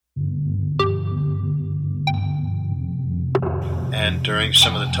And during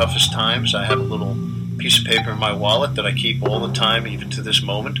some of the toughest times, I have a little piece of paper in my wallet that I keep all the time, even to this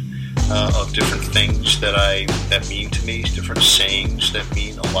moment, of different things that mean to me, different sayings that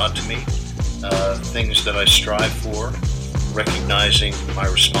mean a lot to me, things that I strive for, recognizing my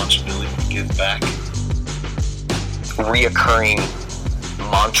responsibility to give back. Reoccurring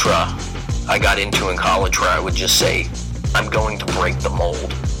mantra I got into in college where I would just say, I'm going to break the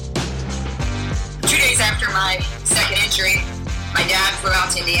mold. 2 days after my second injury, my dad flew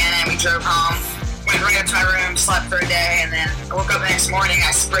out to Indiana and we drove home. Went right up to my room, slept for a day, and then I woke up the next morning,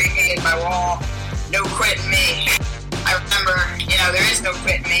 I spray painted my wall, no quitting me. I remember, there is no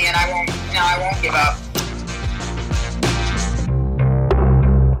quitting me, and I won't give up.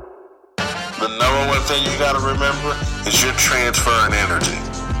 The number one thing you gotta remember is you're transferring energy.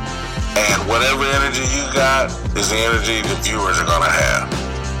 And whatever energy you got is the energy the viewers are gonna have.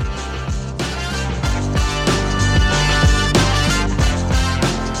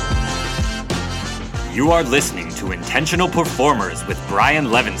 You are listening to Intentional Performers with Brian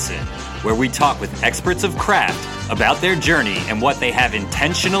Levinson, where we talk with experts of craft about their journey and what they have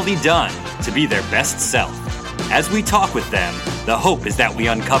intentionally done to be their best self. As we talk with them, the hope is that we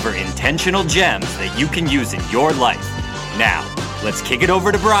uncover intentional gems that you can use in your life. Now, let's kick it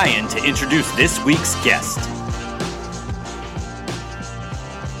over to Brian to introduce this week's guest.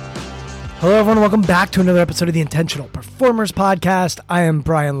 Hello, everyone. Welcome back to another episode of the Intentional Performers Podcast. I am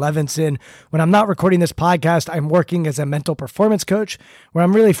Brian Levinson. When I'm not recording this podcast, I'm working as a mental performance coach, where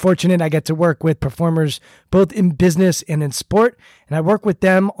I'm really fortunate I get to work with performers both in business and in sport, and I work with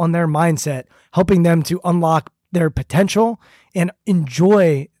them on their mindset, helping them to unlock their potential and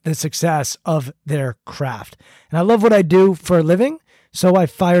enjoy the success of their craft. And I love what I do for a living. So I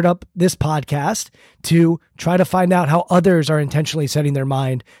fired up this podcast to try to find out how others are intentionally setting their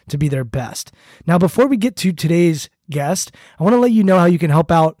mind to be their best. Now, before we get to today's guest, I want to let you know how you can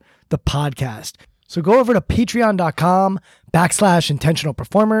help out the podcast. So go over to patreon.com/intentional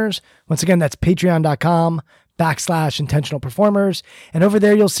performers. Once again, that's patreon.com/intentional performers. And over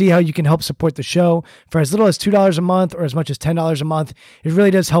there, you'll see how you can help support the show for as little as $2 a month or as much as $10 a month. It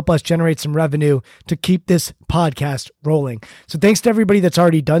really does help us generate some revenue to keep this podcast rolling. So thanks to everybody that's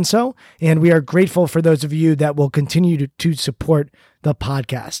already done so. And we are grateful for those of you that will continue to support the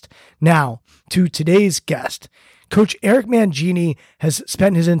podcast. Now, to today's guest. Coach Eric Mangini has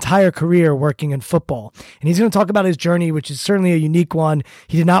spent his entire career working in football, and he's going to talk about his journey, which is certainly a unique one.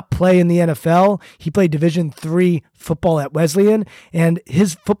 He did not play in the NFL. He played Division III football at Wesleyan, and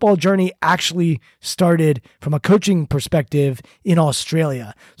his football journey actually started from a coaching perspective in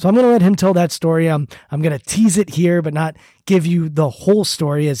Australia. So I'm going to let him tell that story. I'm going to tease it here, but not give you the whole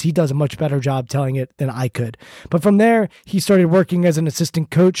story, as he does a much better job telling it than I could. But from there, he started working as an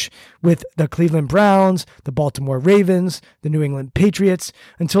assistant coach with the Cleveland Browns, the Baltimore Ravens, the New England Patriots,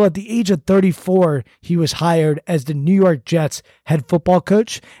 until at the age of 34, he was hired as the New York Jets head football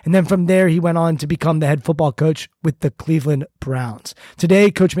coach. And then from there, he went on to become the head football coach with the Cleveland Browns. Today,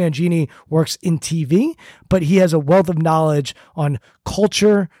 Coach Mangini works in TV, but he has a wealth of knowledge on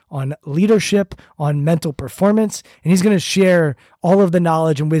culture, on leadership, on mental performance, and he's going to share all of the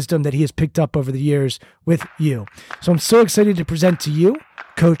knowledge and wisdom that he has picked up over the years with you. So I'm so excited to present to you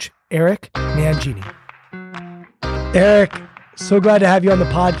Coach Eric Mangini. Eric, so glad to have you on the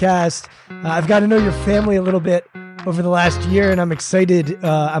podcast. I've got to know your family a little bit over the last year, and I'm excited.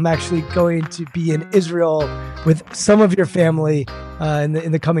 I'm actually going to be in Israel with some of your family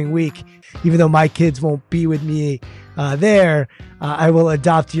in the coming week. Even though my kids won't be with me there, I will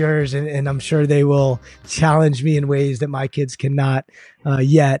adopt yours, and I'm sure they will challenge me in ways that my kids cannot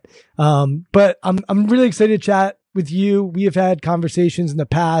yet. But I'm really excited to chat with you. We have had conversations in the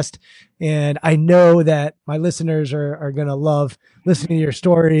past, and I know that my listeners are going to love listening to your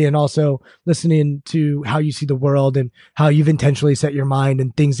story and also listening to how you see the world and how you've intentionally set your mind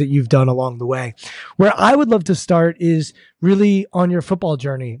and things that you've done along the way. Where I would love to start is really on your football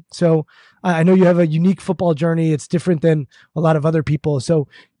journey. So I know you have a unique football journey. It's different than a lot of other people. So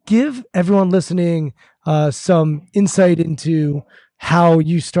give everyone listening some insight into how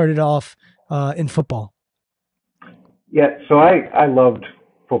you started off in football. Yeah, so I loved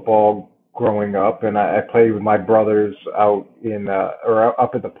football growing up, and I played with my brothers out or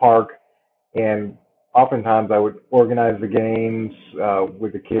up at the park, and oftentimes I would organize the games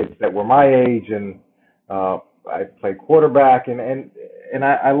with the kids that were my age, and I played quarterback, and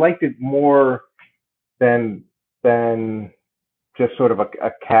I liked it more than just sort of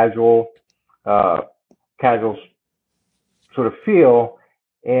a casual sort of feel,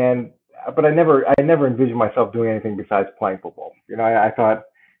 but I never envisioned myself doing anything besides playing football. I thought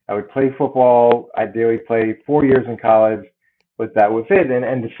I would play football, ideally play 4 years in college, but that was it.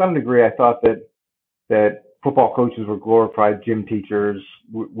 And to some degree, I thought that football coaches were glorified gym teachers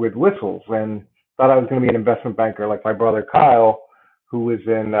with whistles, and thought I was going to be an investment banker like my brother Kyle, who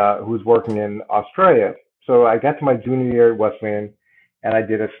was working in Australia. So I got to my junior year at Wesleyan, and I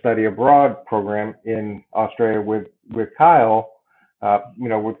did a study abroad program in Australia with Kyle,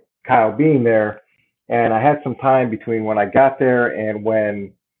 with Kyle being there. And I had some time between when I got there and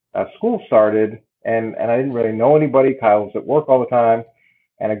when school started, and I didn't really know anybody. Kyle was at work all the time,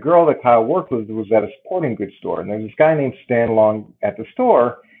 and a girl that Kyle worked with was at a sporting goods store. And there was this guy named Stan Long at the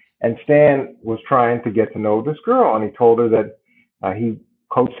store, and Stan was trying to get to know this girl, and he told her that he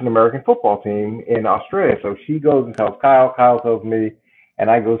coached an American football team in Australia. So she goes and tells Kyle. Kyle tells me, and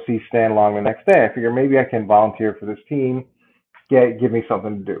I go see Stan Long the next day. I figure maybe I can volunteer for this team, give me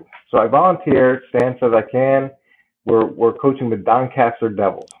something to do. So I volunteer. Stan says I can. We're coaching the Doncaster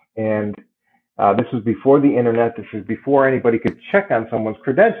Devils, and this was before the internet. This is before anybody could check on someone's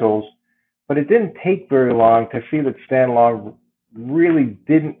credentials. But it didn't take very long to see that Stan Long really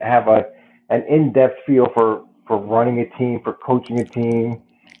didn't have an in-depth feel for running a team, for coaching a team,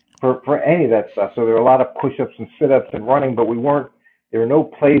 for any of that stuff. So there were a lot of push-ups and sit-ups and running, but there were no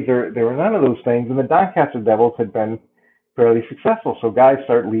plays, there were none of those things. And the Doncaster Devils had been fairly successful. So guys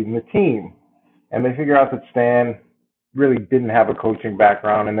start leading the team, and they figure out that Stan really didn't have a coaching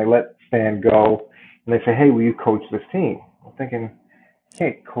background, and they let Stan go, and they say, hey, will you coach this team? I'm thinking, I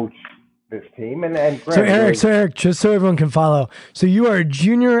can't coach this team. And so Eric, just so everyone can follow. So you are a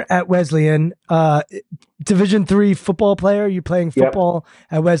junior at Wesleyan, Division III football player. You're playing football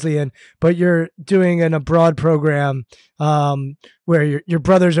at Wesleyan, but you're doing an abroad program where your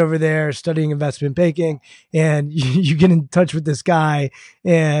brother's over there studying investment banking, and you get in touch with this guy,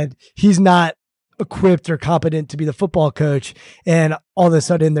 and he's not equipped or competent to be the football coach. And all of a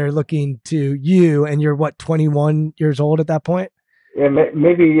sudden they're looking to you, and you're 21 years old at that point? Yeah,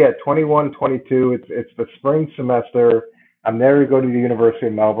 maybe 21, 22. It's the spring semester. I'm there to go to the University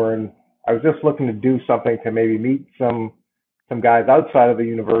of Melbourne. I was just looking to do something to maybe meet some guys outside of the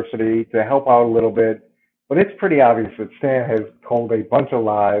university to help out a little bit. But it's pretty obvious that Stan has told a bunch of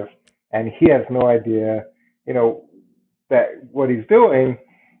lies, and he has no idea, that what he's doing.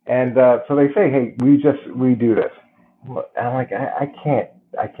 And so they say, hey, we do this. And I'm like, I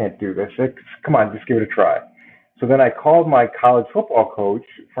can't do this. Come on, just give it a try. So then I called my college football coach,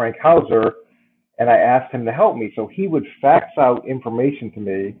 Frank Hauser, and I asked him to help me. So he would fax out information to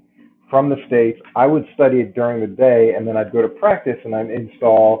me from the States. I would study it during the day, and then I'd go to practice and I'd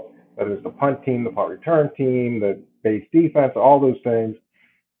install, whether it's the punt team, the punt return team, the base defense, all those things.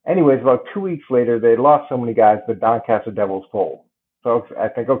 Anyways, about 2 weeks later, they lost so many guys, the Doncaster Devils fold. So I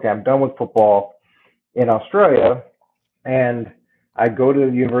think, okay, I'm done with football in Australia, and I go to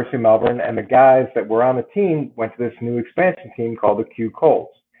the University of Melbourne, and the guys that were on the team went to this new expansion team called the Q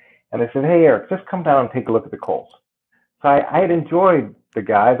Colts. And they said, hey, Eric, just come down and take a look at the Colts. So I had enjoyed the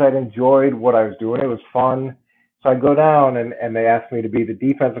guys. I'd enjoyed what I was doing. It was fun. So I go down, and they asked me to be the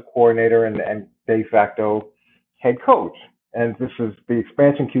defensive coordinator and de facto head coach. And this is the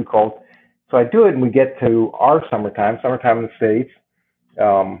expansion Q Colts. So I do it, and we get to our summertime in the States,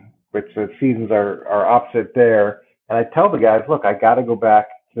 which the seasons are opposite there. And I tell the guys, look, I got to go back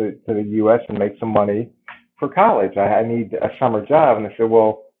to the U.S. and make some money for college. I need a summer job. And they said,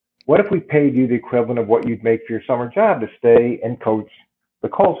 well, what if we paid you the equivalent of what you'd make for your summer job to stay and coach the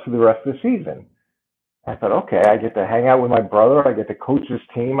Colts for the rest of the season? I thought, okay, I get to hang out with my brother. I get to coach this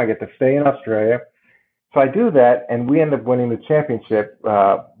team. I get to stay in Australia. So I do that, and we end up winning the championship.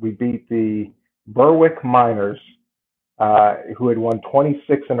 We beat the Berwick Miners, who had won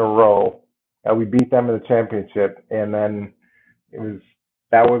 26 in a row. We beat them in the championship, and then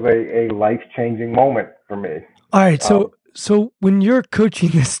that was a life-changing moment for me. All right, so when you're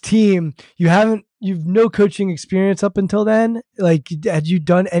coaching this team, you've no coaching experience up until then. Like, had you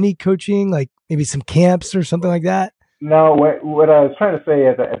done any coaching, like maybe some camps or something like that? No. What I was trying to say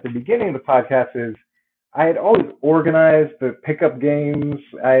at the beginning of the podcast is I had always organized the pickup games.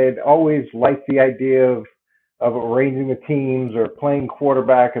 I had always liked the idea of arranging the teams or playing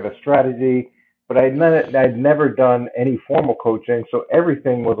quarterback or the strategy, but I'd never done any formal coaching. So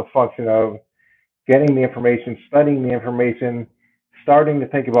everything was a function of getting the information, studying the information, starting to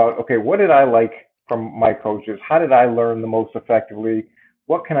think about, okay, what did I like from my coaches? How did I learn the most effectively?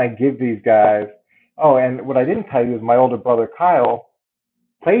 What can I give these guys? Oh, and what I didn't tell you is my older brother, Kyle,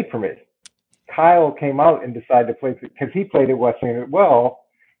 played for me. Kyle came out and decided to play because he played at Wesleyan as well,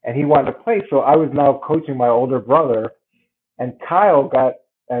 and he wanted to play. So I was now coaching my older brother, and Kyle got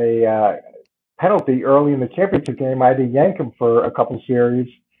a penalty early in the championship game. I had to yank him for a couple series.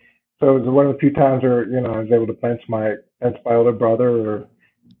 So it was one of the few times where, I was able to bench my older brother or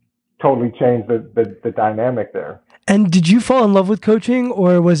totally change the dynamic there. And did you fall in love with coaching,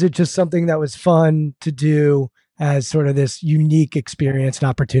 or was it just something that was fun to do as sort of this unique experience and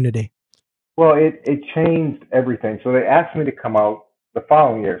opportunity? Well, it changed everything. So they asked me to come out the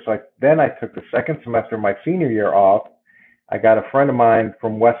following year. So then I took the second semester of my senior year off. I got a friend of mine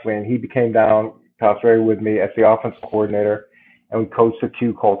from Wesleyan. He came down to Australia with me as the offensive coordinator, and we coached the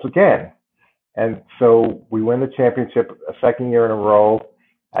Q Colts again. And so we win the championship a second year in a row.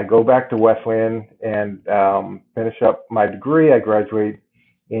 I go back to Wesleyan and finish up my degree. I graduate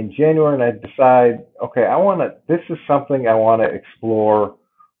in January, and I decide, okay, this is something I want to explore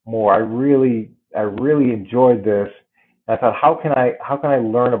more. I really enjoyed this. And I thought, how can I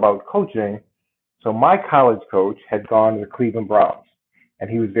learn about coaching? So my college coach had gone to the Cleveland Browns, and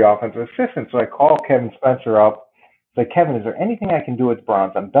he was the offensive assistant. So I called Kevin Spencer up. I said, Kevin, is there anything I can do with the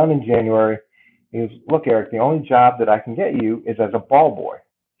Browns? I'm done in January. He goes, look, Eric, the only job that I can get you is as a ball boy.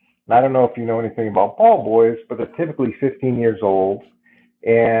 And I don't know if you know anything about ball boys, but they're typically 15 years old,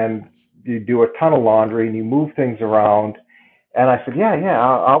 and you do a ton of laundry and you move things around. And I said, yeah,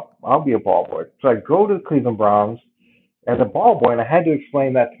 I'll be a ball boy. So I go to the Cleveland Browns as a ball boy, and I had to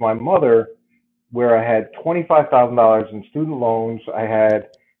explain that to my mother, where I had $25,000 in student loans. I had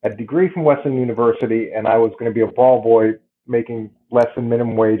a degree from Western University, and I was going to be a ball boy making less than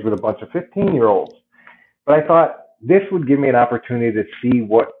minimum wage with a bunch of 15-year-olds. But I thought this would give me an opportunity to see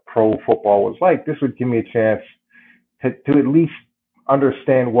what pro football was like. This would give me a chance to at least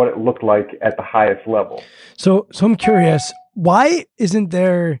understand what it looked like at the highest level. So I'm curious, why isn't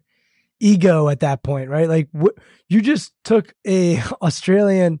there ego at that point, right? Like you just took a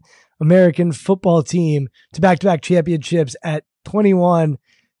Australian American football team to back-to-back championships at 21,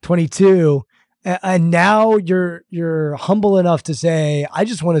 22, and now you're humble enough to say, I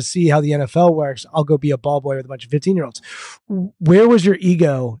just want to see how the NFL works. I'll go be a ball boy with a bunch of 15-year-olds. Where was your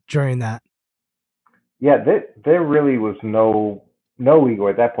ego during that? Yeah, there really was no ego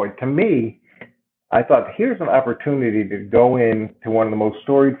at that point. To me, I thought, here's an opportunity to go into one of the most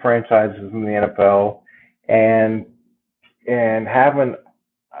storied franchises in the NFL and have an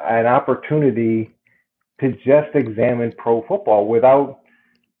opportunity to just examine pro football without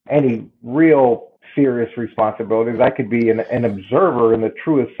any real serious responsibilities. I could be an observer in the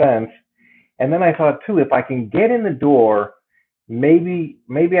truest sense. And then I thought, too, if I can get in the door, maybe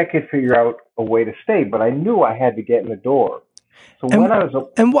I could figure out a way to stay. But I knew I had to get in the door. So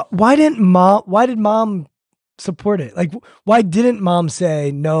why did mom support it? Like, why didn't mom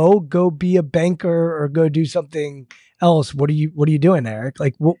say, no, go be a banker or go do something else? What are you doing, Eric?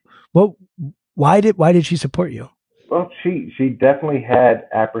 Like, why did she support you? Well, she definitely had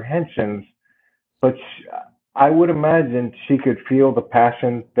apprehensions, but I would imagine she could feel the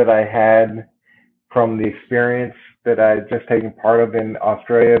passion that I had from the experience that I had just taken part of in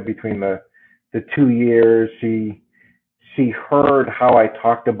Australia between the 2 years. She heard how I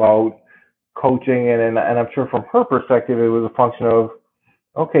talked about coaching, and I'm sure from her perspective, it was a function of,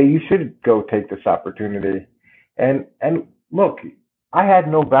 okay, you should go take this opportunity. And look, I had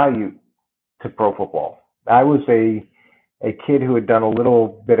no value to pro football. I was a kid who had done a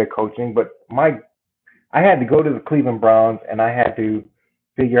little bit of coaching, but I had to go to the Cleveland Browns, and I had to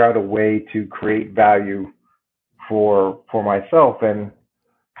figure out a way to create value for myself. And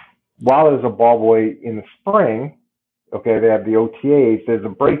while I was a ball boy in the spring, okay, they have the OTAs. There's a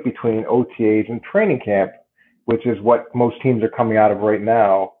break between OTAs and training camp, which is what most teams are coming out of right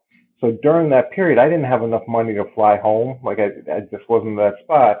now. So during that period, I didn't have enough money to fly home. Like I just wasn't in that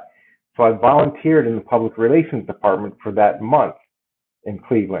spot. So I volunteered in the public relations department for that month in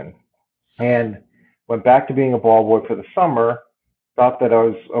Cleveland, and went back to being a ball boy for the summer. Thought that it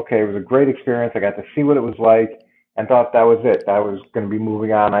was a great experience. I got to see what it was like, and thought that was it. I was going to be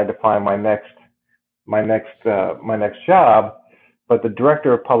moving on. I had to find my next job. But the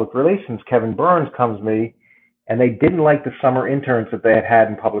director of public relations, Kevin Burns, comes to me, and they didn't like the summer interns that they had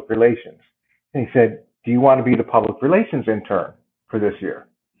in public relations. And he said, do you want to be the public relations intern for this year?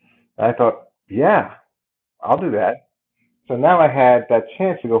 And I thought, yeah, I'll do that. So now I had that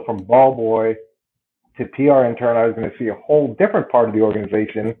chance to go from ball boy to PR intern. I was going to see a whole different part of the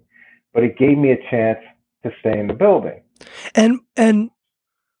organization, but it gave me a chance to stay in the building. And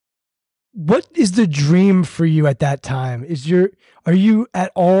what is the dream for you at that time? Are you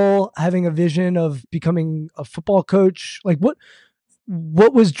at all having a vision of becoming a football coach? Like what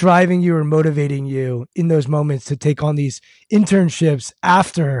was driving you or motivating you in those moments to take on these internships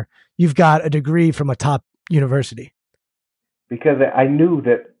after you've got a degree from a top university? Because I knew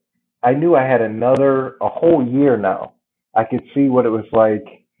I had a whole year now. I could see what it was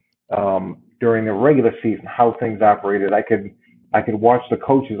like during the regular season, how things operated. I could watch the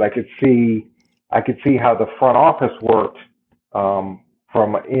coaches. I could see how the front office worked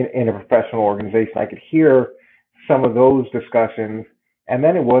from in a professional organization. I could hear some of those discussions, and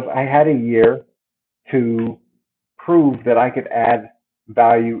then I had a year to prove that I could add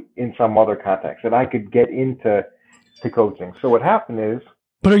value in some other context, that I could get into coaching. So what happened is.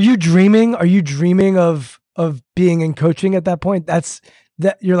 But are you dreaming? Are you dreaming of being in coaching at that point? That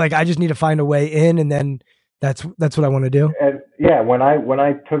you're like, I just need to find a way in, and then that's what I want to do. And yeah, when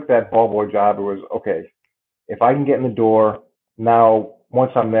I took that ball boy job, it was okay. If I can get in the door, now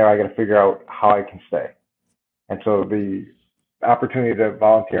once I'm there, I got to figure out how I can stay. And so the opportunity to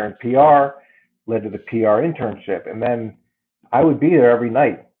volunteer in PR led to the PR internship, and then I would be there every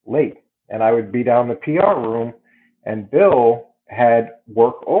night late, and I would be down in the PR room, and Bill had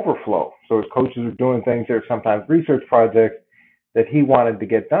work overflow. So his coaches were doing things there, sometimes research projects that he wanted to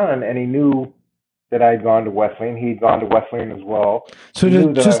get done, and he knew that I'd gone to Wesleyan. He'd gone to Wesleyan as well. So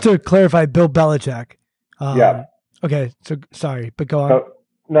to clarify, Bill Belichick. Yeah. Okay. So sorry, but go on.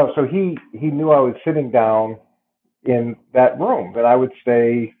 So he knew I was sitting down in that room, that I would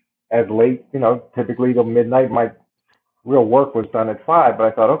stay as late, typically till midnight. My real work was done at 5, but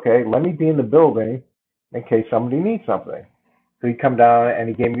I thought, okay, let me be in the building in case somebody needs something. So he'd come down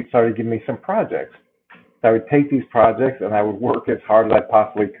and he started giving me some projects. So I would take these projects and I would work as hard as I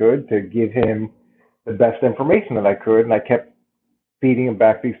possibly could to give him the best information that I could. And I kept feeding him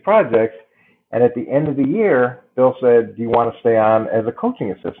back these projects. And at the end of the year, Bill said, do you want to stay on as a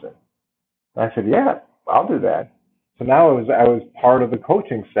coaching assistant? And I said, yeah, I'll do that. So now I was part of the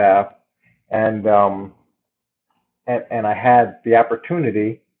coaching staff, and I had the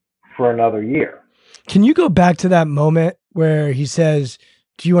opportunity for another year. Can you go back to that moment where he says,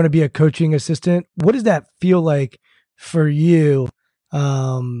 do you want to be a coaching assistant? What does that feel like for you,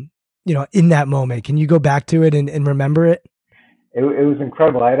 in that moment? Can you go back to it and remember it? It was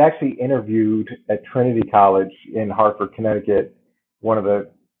incredible. I had actually interviewed at Trinity College in Hartford, Connecticut, one of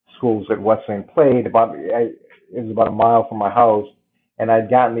the schools that Wesleyan played. It was about a mile from my house, and I'd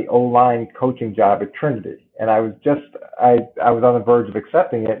gotten the O-line coaching job at Trinity. And I was on the verge of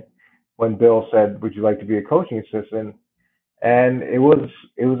accepting it when Bill said, would you like to be a coaching assistant? And it was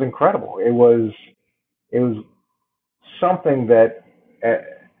incredible. It was something that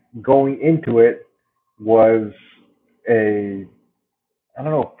going into it was I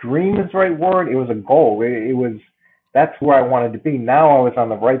don't know if dream is the right word. It was a goal. That's where I wanted to be. Now I was on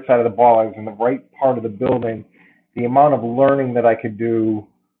the right side of the ball. I was in the right part of the building. The amount of learning that I could do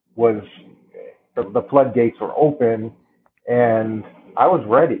was, the floodgates were open, and I was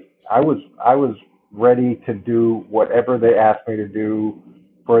ready. I was ready to do whatever they asked me to do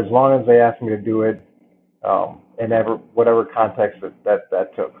for as long as they asked me to do it, in whatever context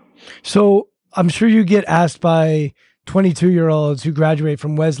that took. So I'm sure you get asked by 22-year-olds who graduate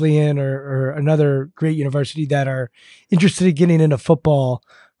from Wesleyan or another great university that are interested in getting into football,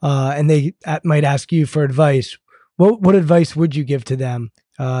 and they might ask you for advice. What advice would you give to them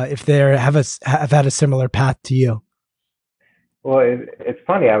if they have had a similar path to you? Well, it's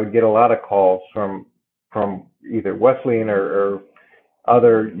funny. I would get a lot of calls from either Wesleyan or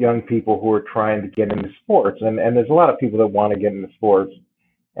other young people who are trying to get into sports, and there's a lot of people that want to get into sports.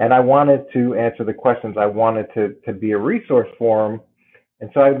 And I wanted to answer the questions. I wanted to be a resource for them. And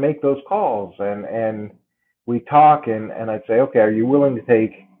so I'd make those calls and we talk and I'd say, okay, are you willing to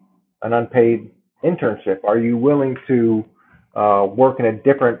take an unpaid internship? Are you willing to work in a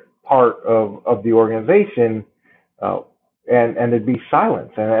different part of the organization? And there'd be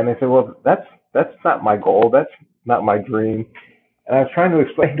silence. And they said, well, that's not my goal. That's not my dream. And I was trying to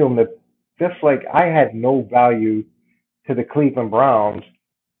explain to them that just like I had no value to the Cleveland Browns,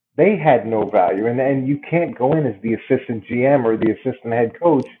 they had no value, and you can't go in as the assistant GM or the assistant head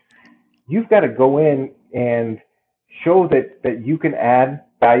coach. You've got to go in and show that you can add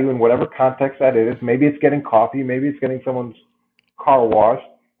value in whatever context that is. Maybe it's getting coffee, maybe it's getting someone's car washed,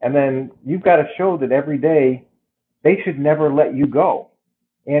 and then you've got to show that every day they should never let you go.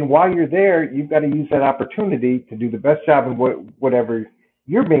 And while you're there, you've got to use that opportunity to do the best job in whatever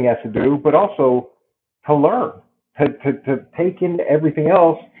you're being asked to do, but also to learn, to take in everything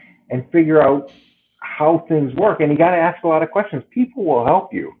else and figure out how things work. And you got to ask a lot of questions. People will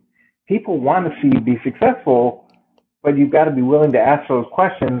help you. People want to see you be successful, but you've got to be willing to ask those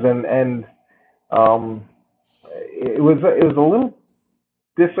questions. And it was a little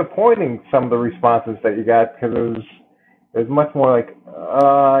disappointing, some of the responses that you got, because it was much more like,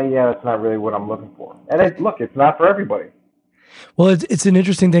 yeah, that's not really what I'm looking for. And it's not for everybody. Well, it's an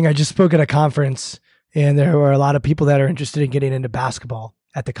interesting thing. I just spoke at a conference, and there were a lot of people that are interested in getting into basketball.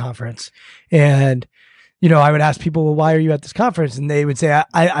 at the conference. And, I would ask people, well, why are you at this conference? And they would say,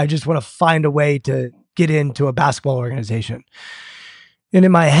 I just want to find a way to get into a basketball organization. And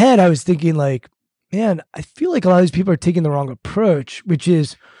in my head, I was thinking like, man, I feel like a lot of these people are taking the wrong approach, which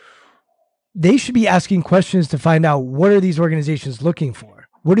is they should be asking questions to find out what are these organizations looking for?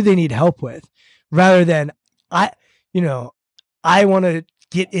 What do they need help with? Rather than I want to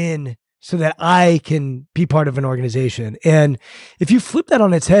get in so that I can be part of an organization. And if you flip that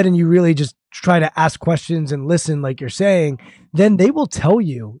on its head and you really just try to ask questions and listen, like you're saying, then they will tell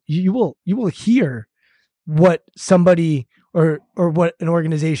you, you will hear what somebody or what an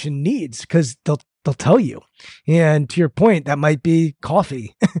organization needs, because they'll tell you. And to your point, that might be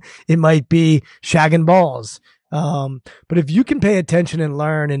coffee. It might be shagging balls. But if you can pay attention and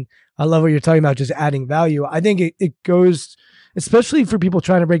learn, and I love what you're talking about, just adding value, I think it goes, especially for people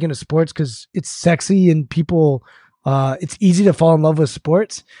trying to break into sports, because it's sexy and people, it's easy to fall in love with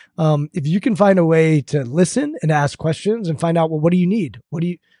sports. If you can find a way to listen and ask questions and find out, well, what do you need? What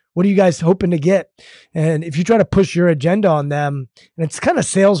are you guys hoping to get? And if you try to push your agenda on them, and it's kind of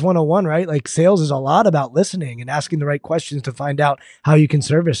sales 101, right? Like sales is a lot about listening and asking the right questions to find out how you can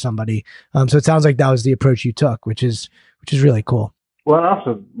service somebody. So it sounds like that was the approach you took, which is really cool. Well, I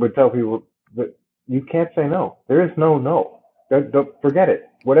also would tell people that you can't say no. There is no. Don't forget it.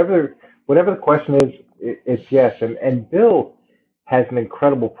 Whatever the question is, it's yes. And Bill has an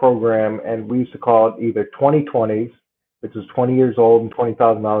incredible program, and we used to call it either 2020s, which is 20 years old and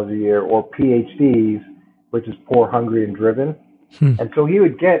 $20,000 a year, or PhDs, which is poor, hungry, and driven. And so he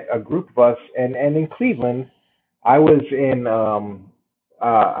would get a group of us, and in Cleveland, I was in,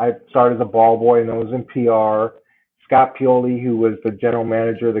 I started as a ball boy and then was in PR. Scott Pioli, who was the general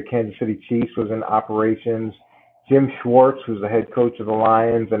manager of the Kansas City Chiefs, was in operations. Jim Schwartz, who's the head coach of the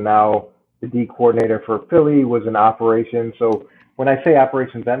Lions and now the D coordinator for Philly, was in operations. So when I say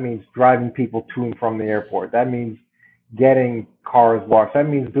operations, that means driving people to and from the airport. That means getting cars washed. That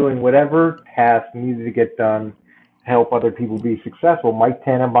means doing whatever task needed to get done to help other people be successful. Mike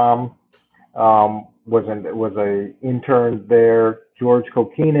Tannenbaum was an intern there. George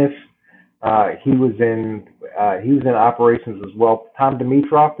Kokinis, he was in operations as well. Tom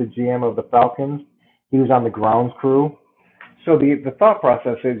Dimitroff, the GM of the Falcons, he was on the grounds crew. So the thought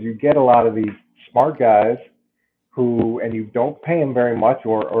process is you get a lot of these smart guys and you don't pay them very much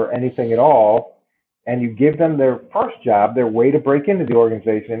or anything at all, and you give them their first job, their way to break into the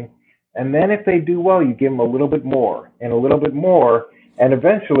organization. And then if they do well, you give them a little bit more and a little bit more. And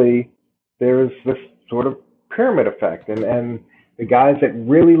eventually there's this sort of pyramid effect. And the guys that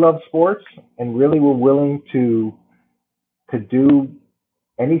really love sports and really were willing to do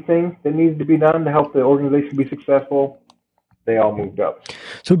anything that needed to be done to help the organization be successful, they all moved up.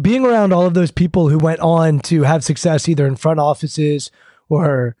 So being around all of those people who went on to have success either in front offices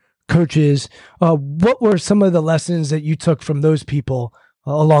or coaches, what were some of the lessons that you took from those people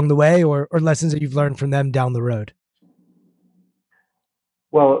along the way, or lessons that you've learned from them down the road?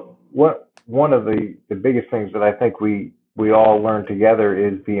 Well, one of the biggest things that I think we all learned together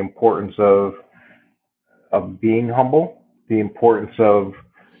is the importance of being humble, the importance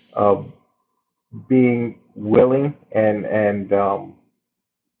of being willing and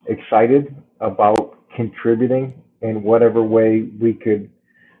excited about contributing in whatever way we could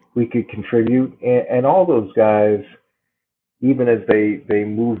contribute. And all those guys, even as they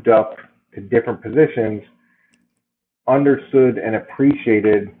moved up to different positions, understood and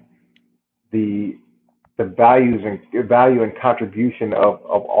appreciated the value and contribution of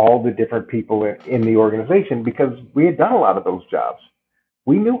all the different people in the organization, because we had done a lot of those jobs.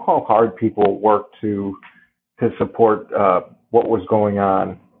 We knew how hard people worked to support what was going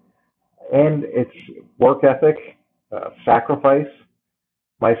on. And it's work ethic, sacrifice.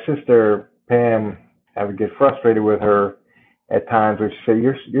 My sister, Pam, I would get frustrated with her at times where she'd say,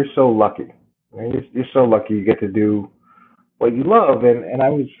 you're so lucky. You're so lucky you get to do what you love. And I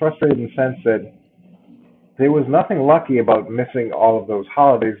was frustrated in the sense that there was nothing lucky about missing all of those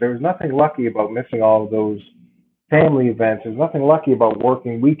holidays. There was nothing lucky about missing all of those family events. There's nothing lucky about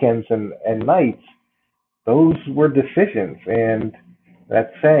working weekends and nights. Those were decisions. And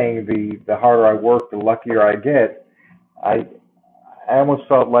that saying, the harder I work, the luckier I get, I almost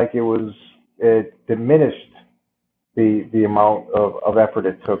felt like it diminished the amount of effort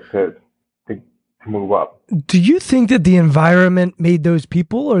it took to move up. Do you think that the environment made those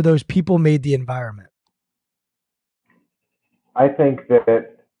people, or those people made the environment? I think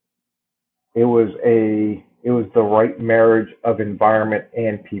that it was the right marriage of environment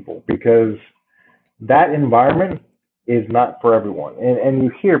and people, because that environment is not for everyone. And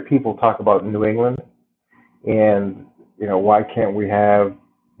you hear people talk about New England and, why can't we have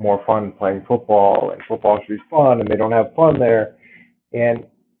more fun playing football, and football should be fun, and they don't have fun there. And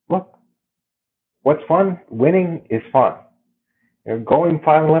look, what's fun? Winning is fun. Going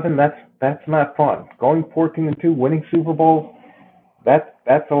 5-11, that's not fun. Going 14-2, winning Super Bowls,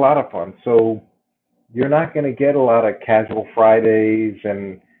 that's a lot of fun. So you're not going to get a lot of casual Fridays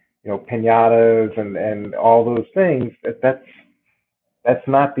and piñatas and all those things. That's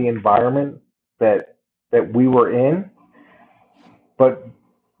not the environment that we were in, but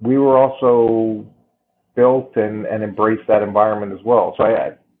we were also built and embraced that environment as well.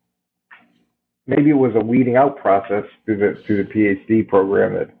 So maybe it was a weeding out process through the PhD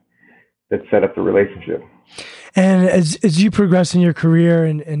program that set up the relationship. And as you progress in your career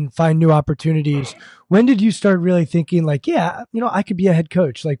and find new opportunities, when did you start really thinking like, yeah, I could be a head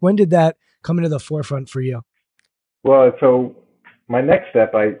coach? Like, when did that come into the forefront for you? Well, so my next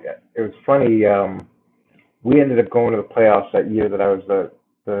step, it was funny. We ended up going to the playoffs that year that I was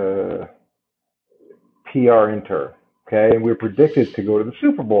the PR intern. Okay. And we were predicted to go to the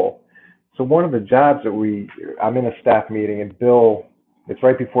Super Bowl. So one of the jobs I'm in a staff meeting, and Bill, it's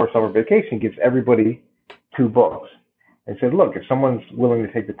right before summer vacation, gives everybody 2 books. And said, look, if someone's willing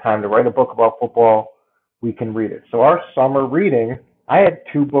to take the time to write a book about football, we can read it. So our summer reading, I had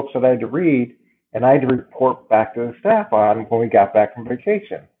 2 books that I had to read, and I had to report back to the staff on when we got back from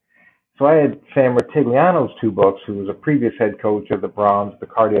vacation. So I had Sam Ratigliano's 2 books, who was a previous head coach of the Browns, the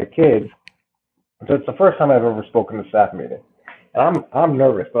Cardiac Kids. So it's the first time I've ever spoken to a staff meeting. And I'm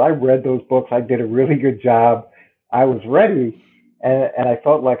nervous, but I read those books. I did a really good job. I was ready, and I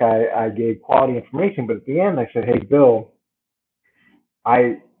felt like I gave quality information. But at the end, I said, hey, Bill,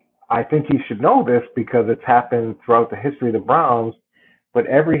 I think you should know this because it's happened throughout the history of the Browns, but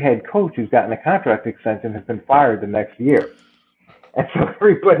every head coach who's gotten a contract extension has been fired the next year. And so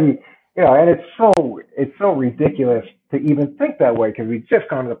everybody, and it's so ridiculous to even think that way because we just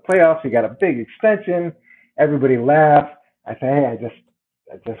gone to the playoffs. We got a big extension. Everybody laughed. I say, hey,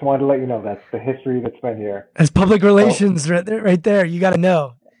 I just wanted to let you know that's the history that's been here. As public relations, right there, you got to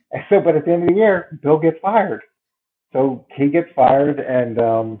know. So, but at the end of the year, Bill gets fired. So he gets fired, and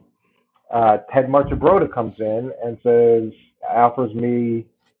Ted Marchibroda comes in and offers me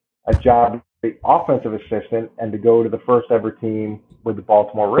a job as the offensive assistant and to go to the first ever team with the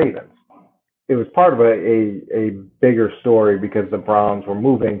Baltimore Ravens. It was part of a bigger story because the Browns were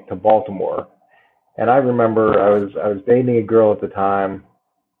moving to Baltimore. And I remember I was dating a girl at the time,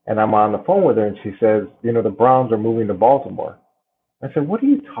 and I'm on the phone with her, and she says, the Browns are moving to Baltimore. I said, what are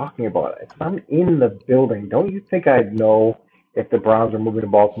you talking about? I'm in the building. Don't you think I'd know if the Browns are moving to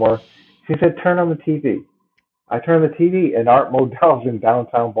Baltimore? She said, turn on the TV. I turned the TV, and Art Modell's in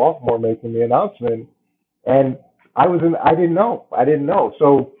downtown Baltimore making the announcement. And I didn't know.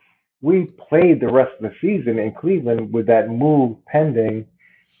 So we played the rest of the season in Cleveland with that move pending.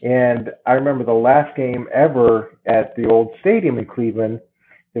 And I remember the last game ever at the old stadium in Cleveland,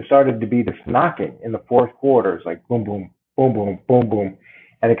 there started to be this knocking in the fourth quarter. It's like boom, boom, boom, boom, boom, boom.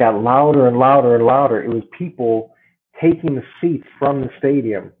 And it got louder and louder and louder. It was people taking the seats from the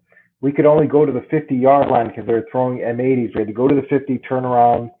stadium. We could only go to the 50-yard line because they were throwing M80s. We had to go to the 50, turn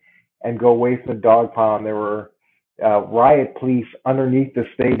around, and go away from the dog pound. There were riot police underneath the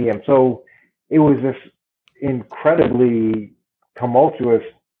stadium. So it was this incredibly tumultuous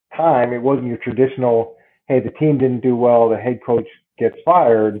time. It wasn't your traditional, hey, the team didn't do well, the head coach gets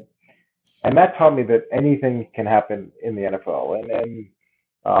fired. And that taught me that anything can happen in the NFL.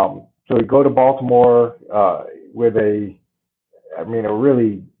 So we go to Baltimore with a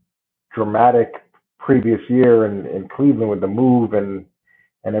really dramatic previous year in Cleveland with the move and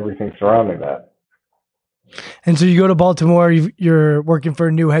everything surrounding that. And so you go to Baltimore, you're working for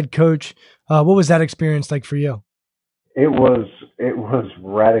a new head coach. What was that experience like for you? It was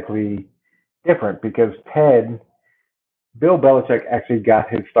radically different because Bill Belichick actually got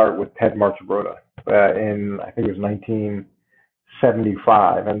his start with Ted Marchibroda in, I think it was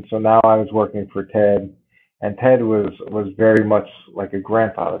 1975. And so now I was working for Ted, and Ted was very much like a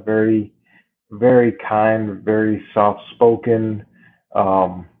grandfather, very, very kind, very soft-spoken,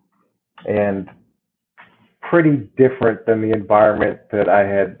 and pretty different than the environment that I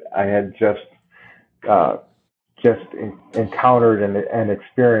had just encountered and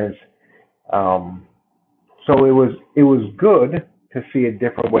experienced. So it was good to see a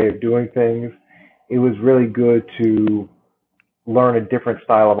different way of doing things. It was really good to learn a different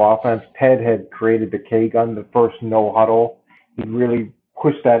style of offense. Ted had created the K-gun, the first no huddle. He really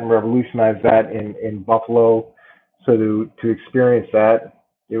pushed that and revolutionized that in Buffalo. So to experience that,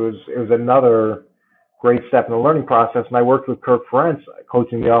 it was another great step in the learning process. And I worked with Kirk Ferentz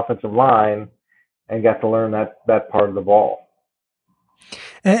coaching the offensive line and got to learn that part of the ball.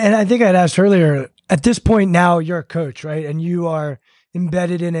 And I think I'd asked earlier, at this point now you're a coach, right? And you are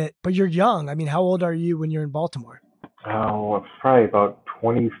embedded in it, but you're young. I mean, how old are you when you're in Baltimore? Oh, I'm probably about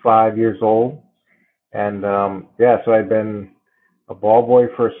 25 years old. And so I'd been a ball boy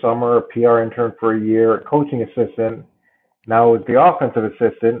for a summer, a PR intern for a year, a coaching assistant. Now I was the offensive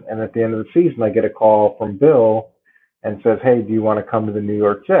assistant. And at the end of the season, I get a call from Bill and says, hey, do you want to come to the New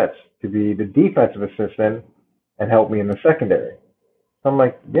York Jets to be the defensive assistant and help me in the secondary? So I'm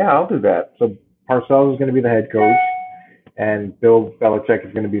like, yeah, I'll do that. So Parcells is going to be the head coach, and Bill Belichick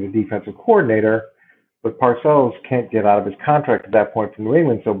is going to be the defensive coordinator. But Parcells can't get out of his contract at that point from New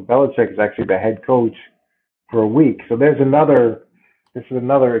England, so Belichick is actually the head coach for a week. So this is another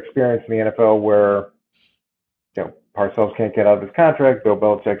experience in the NFL where, Parcells can't get out of his contract. Bill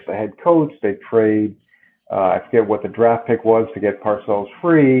Belichick's the head coach. They trade, I forget what the draft pick was to get Parcells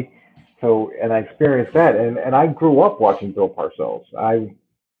free. So, and I experienced that, and I grew up watching Bill Parcells.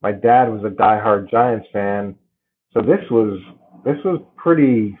 My dad was a diehard Giants fan, so this was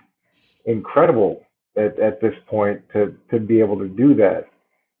pretty incredible at this point to be able to do that.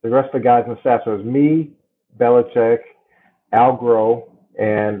 The rest of the guys on the staff, so it was me, Belichick, Al Groh,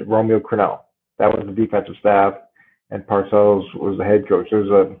 and Romeo Crennel. That was the defensive staff, and Parcells was the head coach. It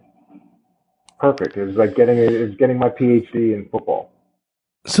was perfect. It was like getting my PhD in football.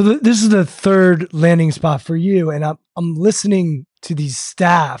 So this is the third landing spot for you, and I'm listening to these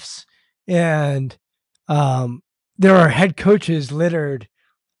staffs, and there are head coaches littered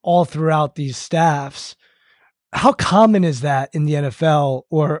all throughout these staffs. How common is that in the NFL,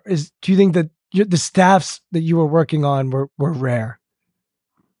 or do you think that the staffs that you were working on were rare?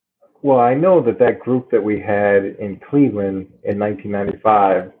 Well, I know that group that we had in Cleveland in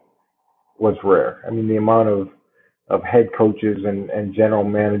 1995 was rare. I mean, the amount of head coaches and general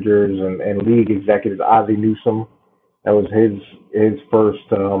managers and league executives. Ozzie Newsome, that was his first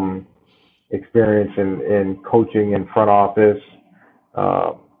experience in coaching in front office.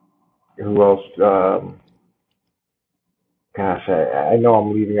 Who else? I know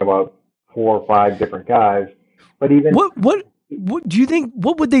I'm leaving about 4 or 5 different guys, but even what do you think?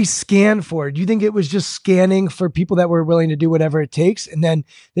 What would they scan for? Do you think it was just scanning for people that were willing to do whatever it takes, and then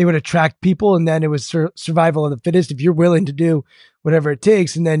they would attract people, and then it was survival of the fittest? If you're willing to do whatever it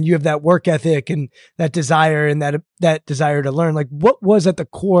takes, and then you have that work ethic and that desire and that desire to learn, like what was at the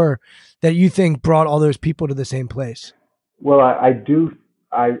core that you think brought all those people to the same place? Well, I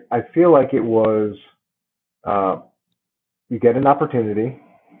feel like it was you get an opportunity.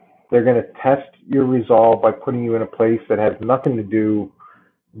 They're going to test your resolve by putting you in a place that has nothing to do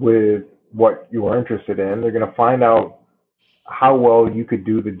with what you are interested in. They're going to find out how well you could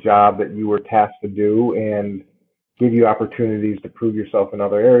do the job that you were tasked to do and give you opportunities to prove yourself in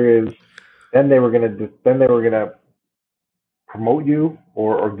other areas. Then they were going to promote you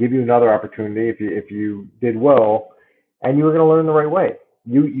or give you another opportunity if you did well, and you were going to learn the right way.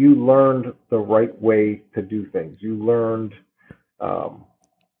 You learned the right way to do things. You learned.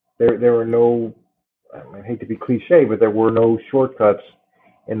 There were no, I hate to be cliche, but there were no shortcuts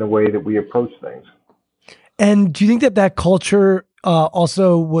in the way that we approach things. And do you think that culture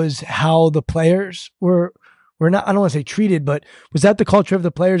also was how the players were not, I don't want to say treated, but was that the culture of the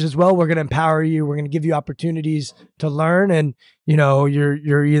players as well? We're going to empower you. We're going to give you opportunities to learn. And,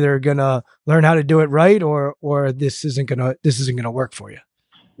 you're either going to learn how to do it right or this isn't going to work for you.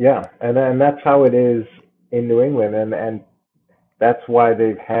 Yeah. And that's how it is in New England. And that's why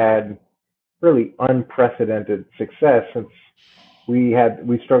they've had really unprecedented success since we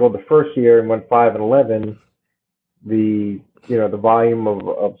struggled the first year and went 5-11. The volume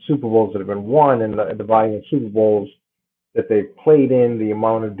of Super Bowls that have been won and the volume of Super Bowls that they've played in, the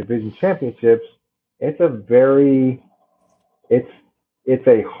amount of division championships, it's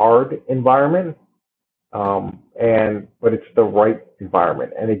a hard environment, but it's the right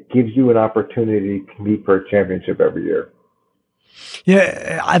environment, and it gives you an opportunity to compete for a championship every year.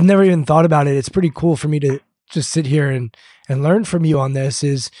 Yeah, I've never even thought about it. It's pretty cool for me to just sit here and learn from you on this.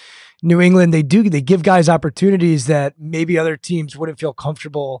 Is New England, they give guys opportunities that maybe other teams wouldn't feel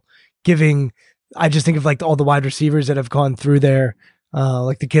comfortable giving. I just think of like all the wide receivers that have gone through there,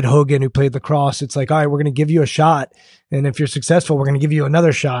 like the kid Hogan who played lacrosse. It's like, all right, we're going to give you a shot, and if you're successful, we're going to give you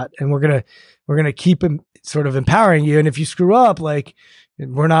another shot, and we're going to keep sort of empowering you. And if you screw up, like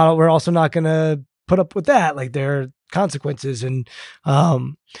we're also not going to put up with that. Like there are consequences, and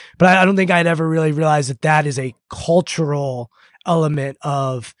but I don't think I'd ever really realized that is a cultural element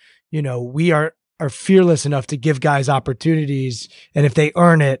of. We are fearless enough to give guys opportunities, and if they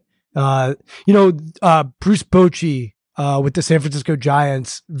earn it, Bruce Bochy with the San Francisco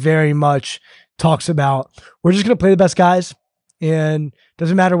Giants very much talks about we're just going to play the best guys, and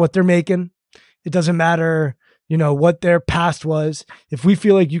doesn't matter what they're making. It doesn't matter, what their past was. If we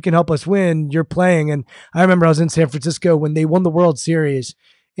feel like you can help us win, you're playing. And I remember I was in San Francisco when they won the World Series,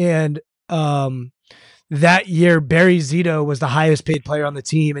 and that year Barry Zito was the highest paid player on the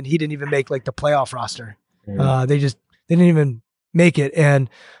team, and he didn't even make like the playoff roster. They didn't even make it. And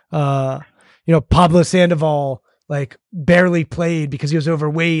Pablo Sandoval like barely played because he was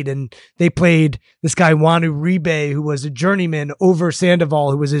overweight, and they played this guy Juanu Uribe, who was a journeyman, over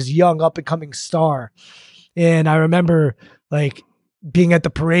Sandoval, who was his young up and coming star. And I remember like being at the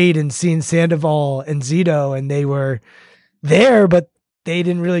parade and seeing Sandoval and Zito, and they were there, but they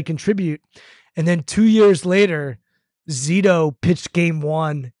didn't really contribute. And then 2 years later, Zito pitched game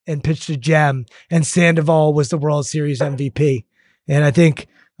 1 and pitched a gem, and Sandoval was the World Series MVP. And I think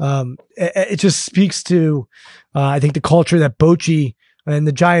it just speaks to, I think, the culture that Bochy and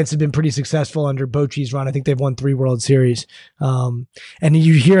the Giants have been pretty successful under Bochy's run. I think they've won 3 World Series. And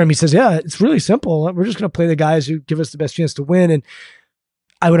you hear him, he says, yeah, it's really simple. We're just going to play the guys who give us the best chance to win. And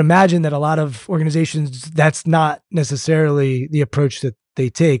I would imagine that a lot of organizations, that's not necessarily the approach that they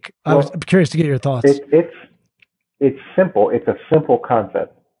take. I'm curious to get your thoughts. It's simple. It's a simple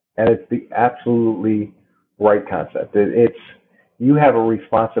concept, and it's the absolutely right concept. You have a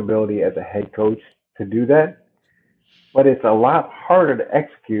responsibility as a head coach to do that, but it's a lot harder to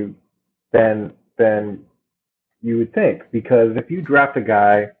execute than you would think. Because if you draft a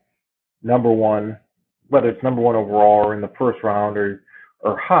guy number 1, whether it's number 1 overall or in the first round or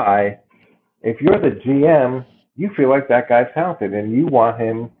high, if you're the GM, you feel like that guy's talented and you want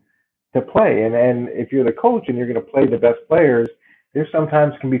him to play. And if you're the coach and you're going to play the best players, there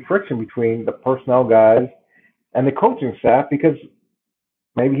sometimes can be friction between the personnel guys and the coaching staff, because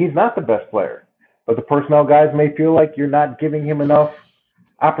maybe he's not the best player, but the personnel guys may feel like you're not giving him enough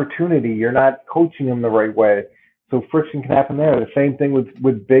opportunity. You're not coaching him the right way. So friction can happen there. The same thing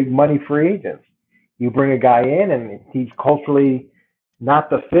with big money free agents. You bring a guy in and he's culturally not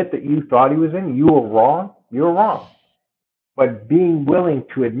the fit that you thought he was in. You were wrong. You're wrong. But being willing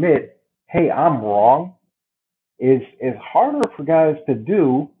to admit, hey, I'm wrong, is harder for guys to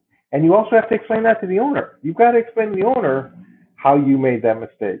do. And you also have to explain that to the owner. You've got to explain to the owner how you made that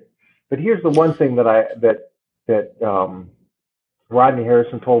mistake. But here's the one thing that Rodney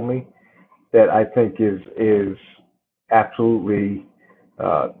Harrison told me that I think is absolutely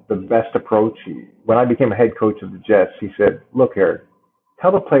the best approach. When I became a head coach of the Jets, he said, look, Eric,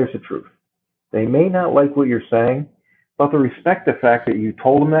 tell the players the truth. They may not like what you're saying, but they respect the fact that you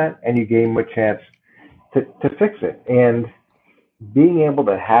told them that and you gave them a chance to fix it. And being able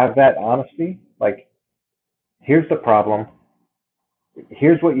to have that honesty, like, here's the problem,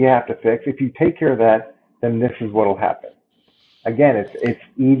 here's what you have to fix. If you take care of that, then this is what will happen. Again, it's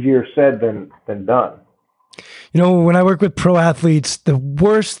easier said than done. When I work with pro athletes, the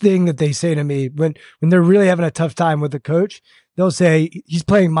worst thing that they say to me when they're really having a tough time with the coach, they'll say, he's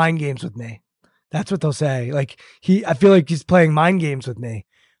playing mind games with me. That's what they'll say. Like, I feel like he's playing mind games with me.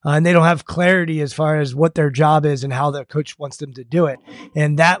 And they don't have clarity as far as what their job is and how the coach wants them to do it.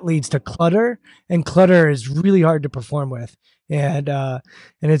 And that leads to clutter, and clutter is really hard to perform with. And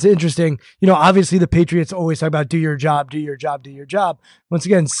it's interesting, obviously the Patriots always talk about do your job, do your job, do your job. Once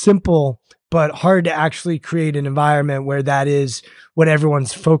again, simple, but hard to actually create an environment where that is what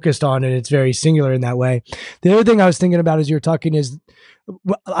everyone's focused on. And it's very singular in that way. The other thing I was thinking about as you were talking is,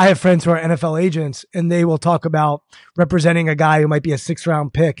 I have friends who are NFL agents, and they will talk about representing a guy who might be a 6th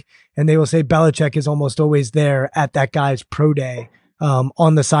round pick. And they will say Belichick is almost always there at that guy's pro day,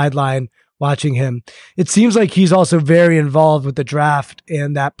 on the sideline watching him. It seems like he's also very involved with the draft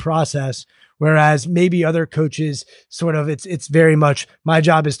and that process. Whereas maybe other coaches sort of, it's very much, my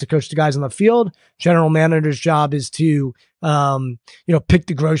job is to coach the guys on the field. General manager's job is to, pick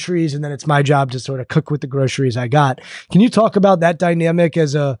the groceries. And then it's my job to sort of cook with the groceries I got. Can you talk about that dynamic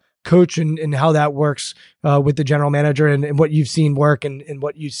as a coach and how that works with the general manager and what you've seen work and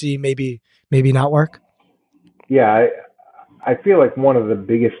what you see maybe not work? Yeah, I feel like one of the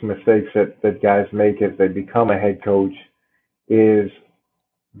biggest mistakes that guys make as they become a head coach is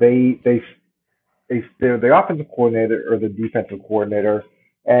they're the offensive coordinator or the defensive coordinator,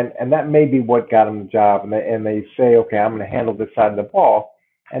 and that may be what got them the job. And they say, okay, I'm going to handle this side of the ball,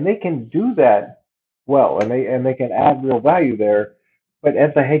 and they can do that well, and they can add real value there. But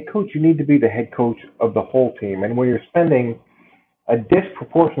as a head coach, you need to be the head coach of the whole team. And when you're spending a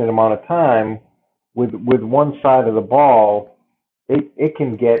disproportionate amount of time with one side of the ball, it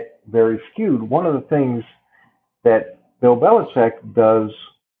can get very skewed. One of the things that Bill Belichick does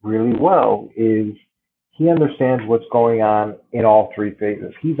really well is he understands what's going on in all 3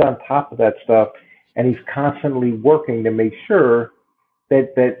 phases. He's on top of that stuff, and he's constantly working to make sure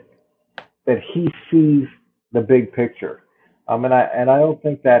that he sees the big picture. And I don't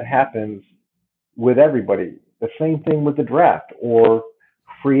think that happens with everybody. The same thing with the draft or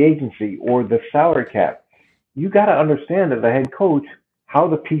free agency or the salary cap. You got to understand as a head coach how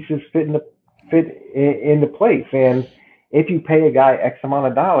the pieces into place. And if you pay a guy X amount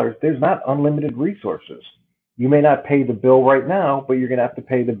of dollars, there's not unlimited resources. You may not pay the bill right now, but you're going to have to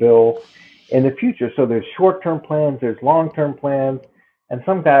pay the bill in the future. So there's short-term plans, there's long-term plans, and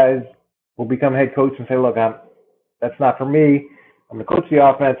some guys will become head coach and say, look, that's not for me. I'm going to coach the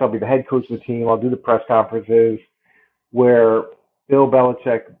offense. I'll be the head coach of the team. I'll do the press conferences. Where Bill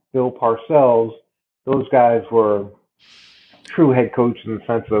Belichick, Bill Parcells, those guys were true head coaches in the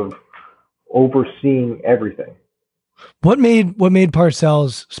sense of overseeing everything. What made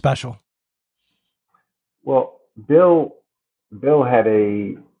Parcells special? Well, Bill has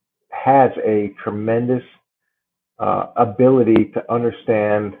a tremendous ability to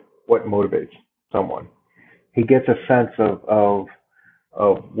understand what motivates someone. He gets a sense of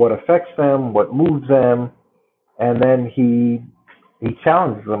what affects them, what moves them, and then he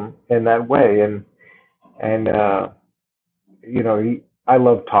challenges them in that way. And I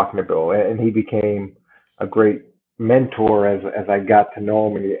love talking to Bill, and he became a great mentor as I got to know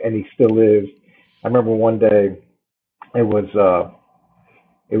him, and he still is. I remember one day it was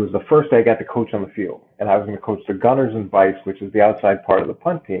the first day I got to coach on the field, and I was going to coach the Gunners and Vice, which is the outside part of the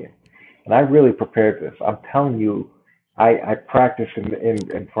punt team. And I really prepared for this. I'm telling you, I practiced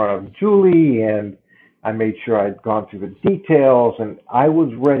in front of Julie, and I made sure I'd gone through the details, and I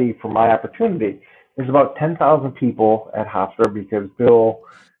was ready for my opportunity. There's about 10,000 people at Hofstra because Bill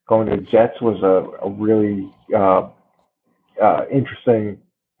going to the Jets was a really interesting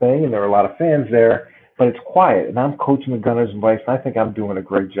thing, and there were a lot of fans there, but it's quiet, and I'm coaching the Gunners and Vice, and I think I'm doing a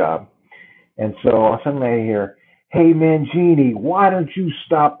great job. And so suddenly I hear, hey, Mangini, why don't you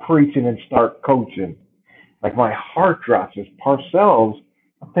stop preaching and start coaching? Like my heart drops. As Parcells,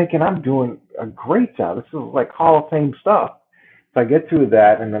 I'm thinking I'm doing a great job. This is like Hall of Fame stuff. So I get through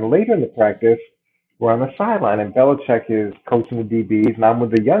that, and then later in the practice, we're on the sideline, and Belichick is coaching the DBs, and I'm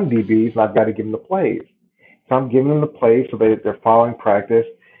with the young DBs, and I've got to give them the plays. So I'm giving them the plays so they're following practice.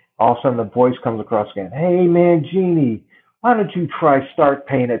 All of a sudden, the voice comes across again. Hey, Mangini, why don't you start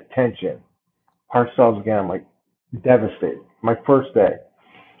paying attention? Parcells again. I'm like, devastated. My first day.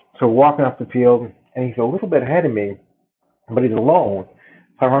 So walking off the field, and he's a little bit ahead of me, but he's alone.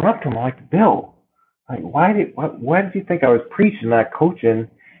 So I run up to him, I'm like, Bill, like, why did you think I was preaching, not coaching?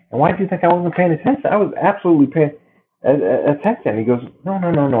 And why did you think I wasn't paying attention? I was absolutely paying attention. He goes,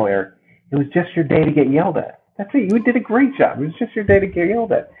 no, Eric. It was just your day to get yelled at. That's it. You did a great job. It was just your day to get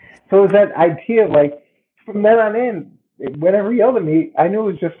yelled at. So it was that idea, like, from then on in, whenever he yelled at me, I knew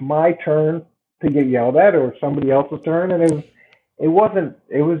it was just my turn to get yelled at or somebody else's turn, and it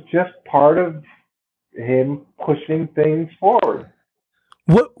was just part of him pushing things forward.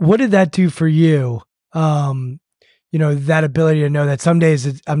 What did that do for you? That ability to know that some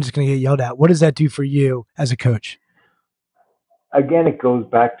days I'm just going to get yelled at. What does that do for you as a coach? Again, it goes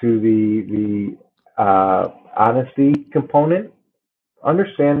back to the honesty component.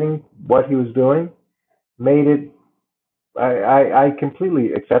 Understanding what he was doing made it. I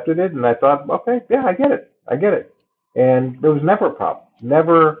completely accepted it, and I thought, okay, yeah, I get it. And there was never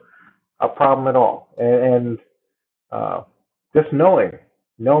a problem at all. And just knowing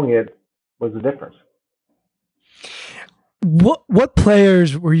it was the difference. What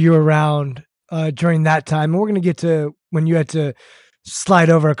players were you around during that time? And we're going to get to when you had to slide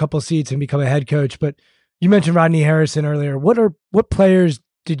over a couple seats and become a head coach, but you mentioned Rodney Harrison earlier. What players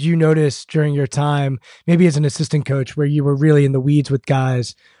did you notice during your time, maybe as an assistant coach, where you were really in the weeds with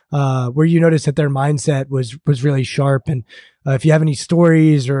guys, where you noticed that their mindset was really sharp? And if you have any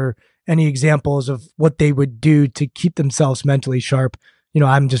stories or any examples of what they would do to keep themselves mentally sharp,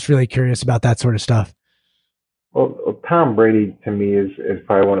 I'm just really curious about that sort of stuff. Well, Tom Brady to me is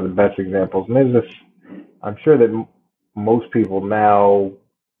probably one of the best examples. And there's this, I'm sure that most people now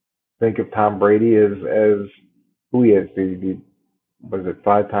think of Tom Brady as who he is. Was it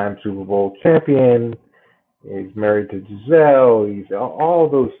 5-time Super Bowl champion? He's married to Giselle. He's all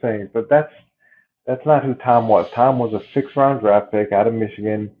those things, but that's not who Tom was. Tom was a 6th-round draft pick out of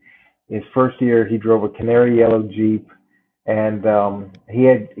Michigan. His first year, he drove a canary yellow Jeep, and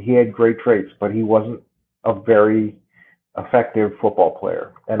he had great traits, but he wasn't a very effective football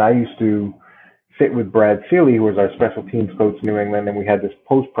player. And I used to sit with Brad Seeley, who was our special teams coach in New England, and we had this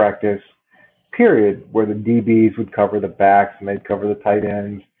post-practice period where the DBs would cover the backs and they'd cover the tight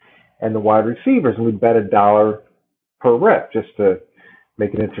ends and the wide receivers, and we'd bet $1 per rep just to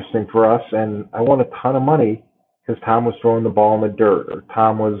make it interesting for us. And I won a ton of money because Tom was throwing the ball in the dirt, or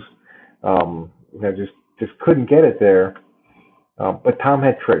Tom was, just couldn't get it there. But Tom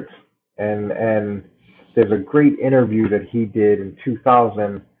had traits, and there's a great interview that he did in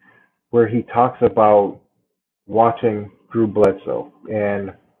 2000 where he talks about watching Drew Bledsoe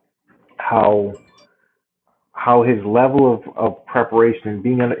and how his level of preparation and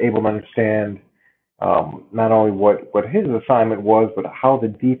being able to understand not only what his assignment was, but how the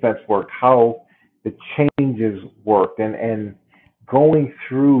defense worked, how the changes worked, and going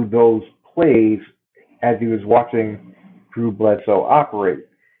through those plays as he was watching Drew Bledsoe operate.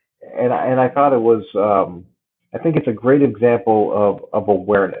 And I thought it was, I think it's a great example of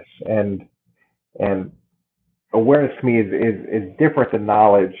awareness, and awareness to me is different than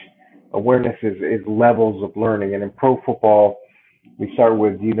knowledge. Awareness is levels of learning, and in pro football, we start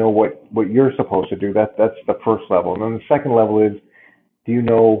with, do you know what you're supposed to do? That's the first level, and then the second level is, do you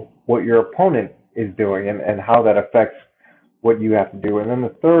know what your opponent is doing and how that affects what you have to do? And then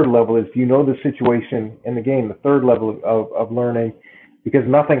the third level is, do you know the situation in the game? The third level of learning, because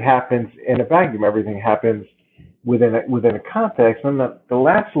nothing happens in a vacuum, everything happens within a context. And the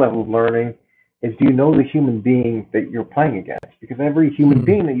last level of learning is, do you know the human being that you're playing against? Because every human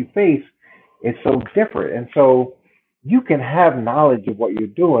being that you face is so different. And so you can have knowledge of what you're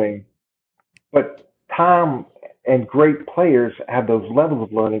doing, but Tom and great players have those levels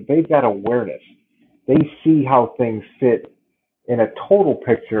of learning. They've got awareness. They see how things fit in a total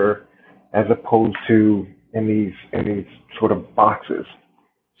picture as opposed to in these sort of boxes.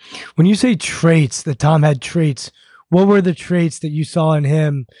 When you say traits, that Tom had traits, what were the traits that you saw in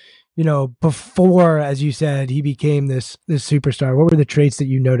him, before, as you said, he became this superstar? What were the traits that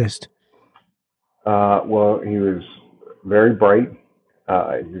you noticed? Well, he was very bright.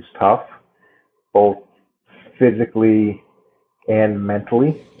 He was tough, both physically and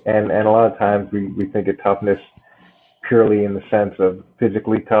mentally. And a lot of times we think of toughness purely in the sense of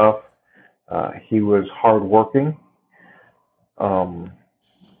physically tough. He was hardworking.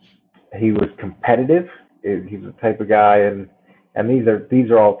 He was competitive. He's the type of guy, and these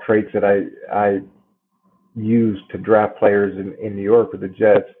are all traits that I used to draft players in New York with the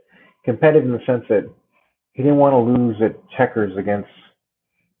Jets. Competitive in the sense that he didn't want to lose at checkers against,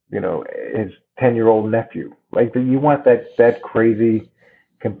 his 10-year-old nephew. Like, you want that crazy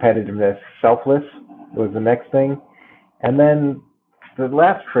competitiveness. Selfless was the next thing. And then the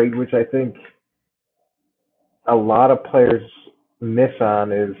last trait, which I think a lot of players miss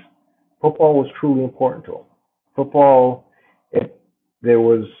on, is football was truly important to him. Football,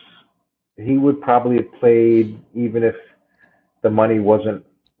 he would probably have played even if the money wasn't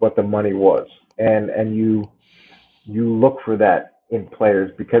what the money was. And you look for that in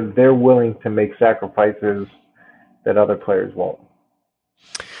players because they're willing to make sacrifices that other players won't.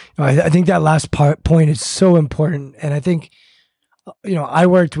 I think that last point is so important. And I think, I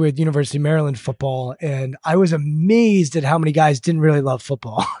worked with University of Maryland football, and I was amazed at how many guys didn't really love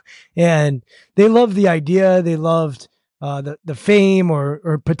football. And they loved the idea. They loved the fame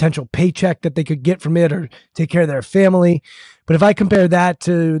or potential paycheck that they could get from it or take care of their family. But if I compare that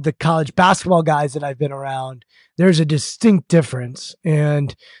to the college basketball guys that I've been around, there's a distinct difference.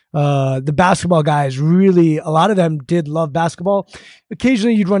 And the basketball guys really, a lot of them did love basketball.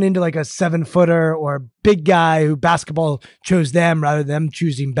 Occasionally you'd run into like a 7-footer or a big guy who basketball chose them rather than them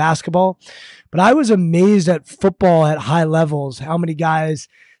choosing basketball. But I was amazed at football at high levels, how many guys,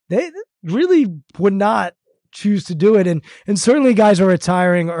 they really would not choose to do it. And certainly guys are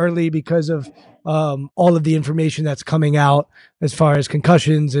retiring early because of all of the information that's coming out as far as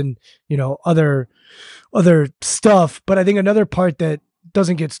concussions and, other stuff. But I think another part that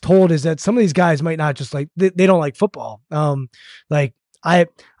doesn't get told is that some of these guys might not just they don't like football. Like I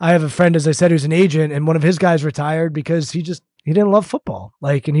have a friend, as I said, who's an agent, and one of his guys retired because he didn't love football.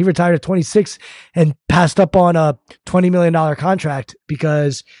 And he retired at 26 and passed up on a $20 million contract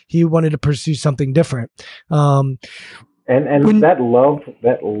because he wanted to pursue something different. And that love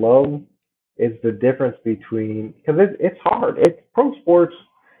is the difference between, because it's hard. It's pro sports.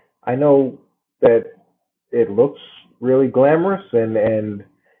 I know that it looks really glamorous and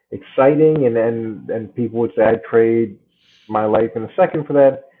exciting, and people would say I'd trade my life in a second for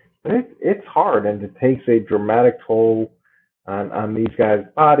that. But it's hard, and it takes a dramatic toll on these guys'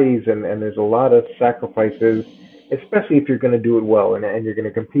 bodies, and there's a lot of sacrifices, especially if you're going to do it well and you're going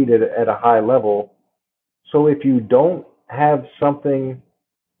to compete at a high level. So if you don't have something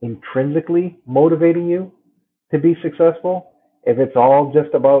intrinsically motivating you to be successful, if it's all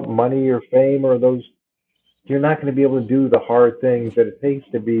just about money or fame or those, you're not going to be able to do the hard things that it takes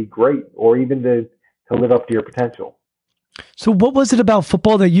to be great or even to live up to your potential. So what was it about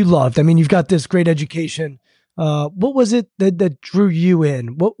football that you loved? I mean, you've got this great education. What was it that drew you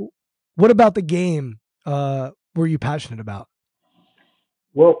in? What about the game were you passionate about?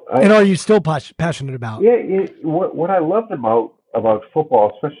 Well, and are you still passionate about? yeah, what I loved about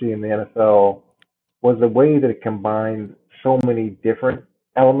football, especially in the NFL, was the way that it combined so many different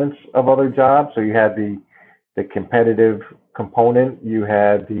elements of other jobs. So you had the competitive component, you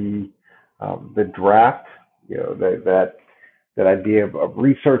had the draft, that idea of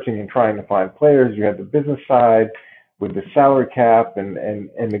researching and trying to find players. You had the business side with the salary cap and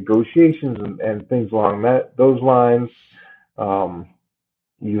negotiations and things along those lines. Um,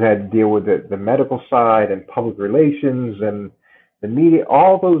 you had to deal with the medical side and public relations and the media,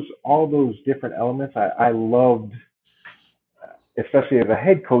 all those different elements. I loved, especially as a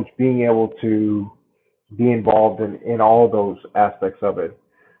head coach, being able to be involved in all those aspects of it.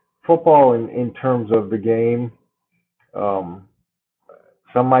 Football, in terms of the game, um,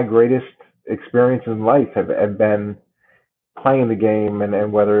 some of my greatest experiences in life have been playing the game,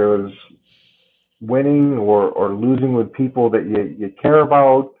 and whether it was winning or losing with people that you care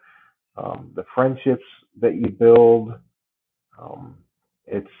about, the friendships that you build. Um,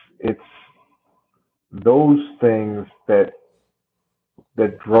 it's it's those things that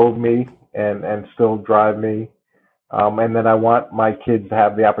drove me and still drive me. And then I want my kids to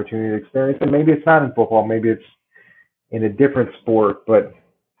have the opportunity to experience it. Maybe it's not in football, maybe it's in a different sport, but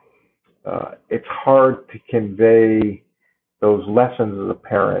it's hard to convey those lessons as a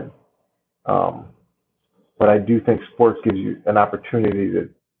parent. Um, but I do think sports gives you an opportunity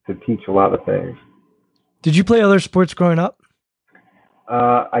to teach a lot of things. Did you play other sports growing up?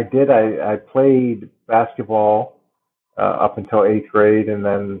 I did. I played basketball up until eighth grade, and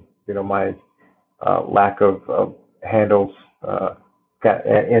then my lack of handles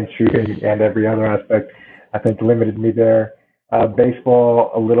and shooting and every other aspect, I think, limited me there.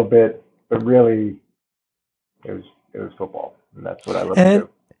 Baseball a little bit, but really it was football, and that's what I love to do.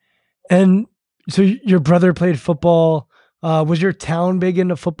 And so your brother played football. Was your town big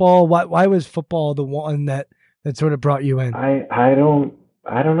into football? Why was football the one that sort of brought you in? I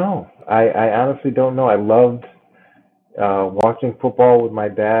don't know. I honestly don't know. I loved watching football with my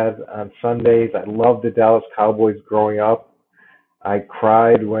dad on Sundays. I loved the Dallas Cowboys growing up. I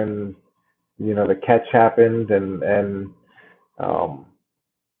cried when the catch happened, and um,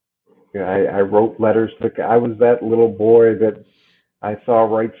 I wrote letters to. I was that little boy that I saw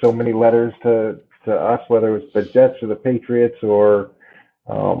write so many letters to us, whether it was the Jets or the Patriots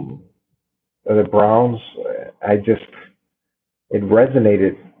um, or the Browns. It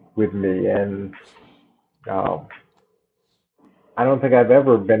resonated with me, and um, I don't think I've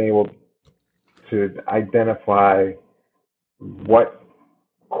ever been able to identify what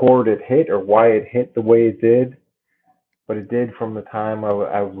chord it hit or why it hit the way it did, but it did from the time I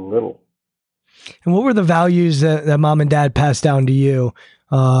was little. And what were the values that mom and dad passed down to you?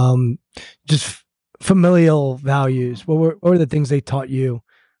 Just familial values. What were the things they taught you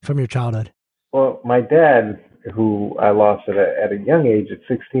from your childhood? Well, my dad, who I lost at a young age, at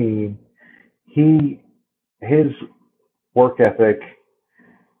 16, his work ethic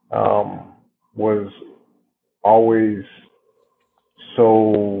was always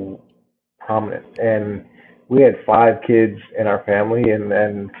so prominent, and we had 5 kids in our family,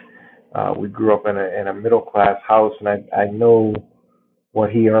 and we grew up in a middle class house, and I know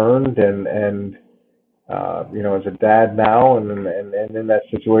what he earned, and as a dad now, and in that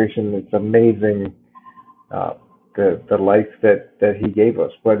situation, it's amazing the life that he gave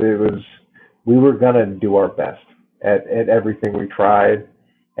us. But we were gonna do our best at everything we tried,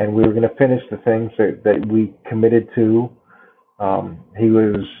 and we were gonna finish the things that we committed to. He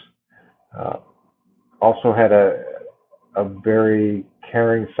was also had a very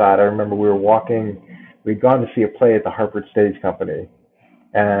caring side. I remember we'd gone to see a play at the Hartford Stage Company,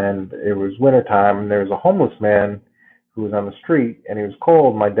 and it was wintertime, and there was a homeless man who was on the street, and he was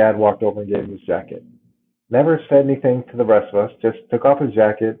cold. My dad walked over and gave him his jacket. Never said anything to the rest of us, just took off his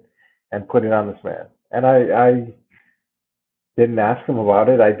jacket and put it on this man. And I didn't ask him about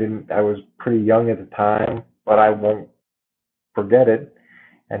it. I was pretty young at the time, but I won't forget it.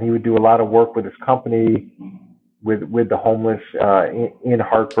 And he would do a lot of work with his company, with the homeless in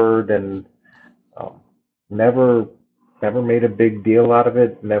Hartford, and never made a big deal out of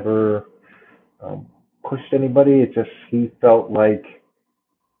it. Never pushed anybody. It just he felt like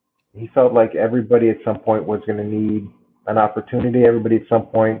everybody at some point was going to need an opportunity. Everybody at some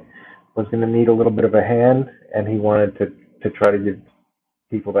point was going to need a little bit of a hand, and he wanted to try to give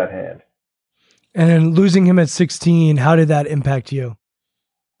people that hand. And losing him at 16, how did that impact you?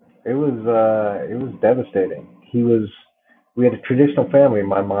 It was devastating. He was we had a traditional family.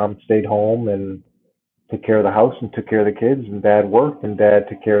 My mom stayed home and took care of the house and took care of the kids, and dad worked, and dad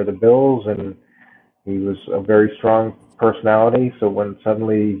took care of the bills, and he was a very strong personality. So when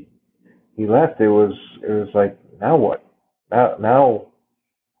suddenly he left, it was like, now what? Now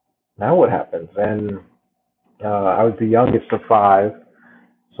what happens? And I was the youngest of five,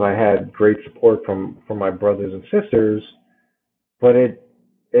 so I had great support from my brothers and sisters, but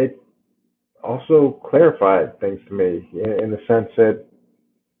it also clarified things to me in the sense that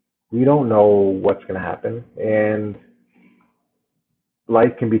we don't know what's going to happen, and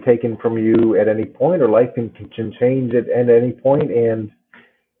life can be taken from you at any point, or life can change at any point, and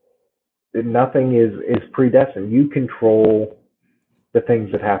nothing is predestined. You control the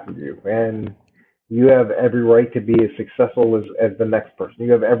things that happen to you, and you have every right to be as successful as the next person.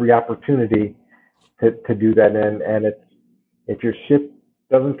 You have every opportunity to do that, and if your ship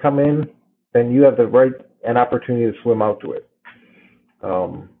doesn't come in, then you have the right and opportunity to swim out to it.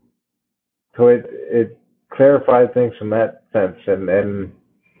 So it clarified things from that sense, and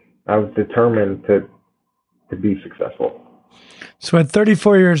I was determined to be successful. So at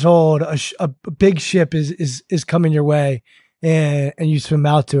 34 years old, a big ship is coming your way, and you swim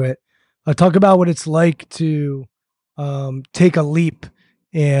out to it. Talk about what it's like to take a leap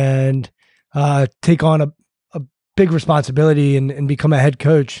and take on a big responsibility and become a head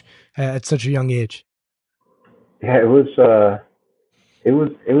coach at such a young age. Yeah, it was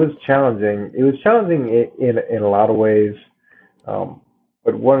challenging. It was challenging in a lot of ways,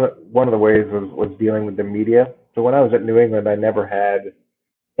 but one of the ways was dealing with the media. So when I was at New England, I never had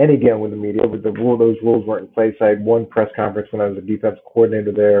any dealing with the media. Those rules weren't in place. I had one press conference when I was a defense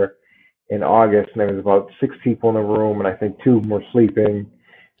coordinator there in August, and there was about 6 people in the room, and I think 2 of them were sleeping.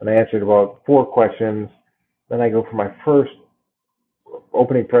 And I answered about 4 questions. Then I go for my first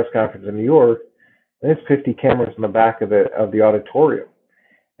opening press conference in New York, and there's 50 cameras in the back of the auditorium.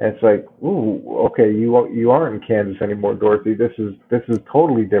 And it's like, ooh, okay, you aren't in Kansas anymore, Dorothy. This is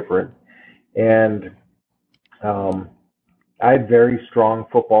totally different. And I had very strong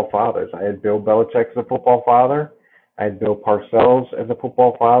football fathers. I had Bill Belichick as a football father. I had Bill Parcells as a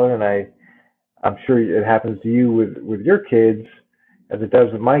football father, and I'm sure it happens to you with your kids, as it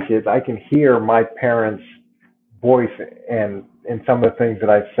does with my kids. I can hear my parents' voice and in some of the things that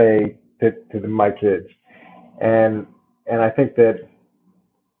I say to my kids, and I think that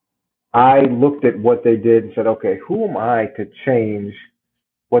I looked at what they did and said, okay, who am I to change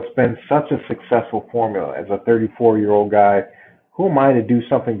what's been such a successful formula as a 34-year-old guy? Who am I to do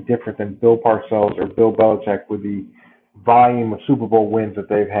something different than Bill Parcells or Bill Belichick with the volume of Super Bowl wins that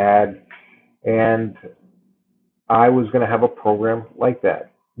they've had? And I was going to have a program like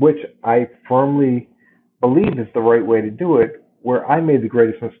that, which I firmly believe is the right way to do it. Where I made the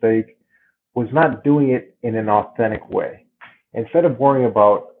greatest mistake was not doing it in an authentic way. Instead of worrying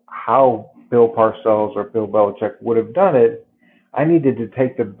about how Bill Parcells or Bill Belichick would have done it, I needed to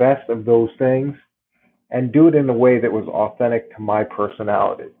take the best of those things and do it in a way that was authentic to my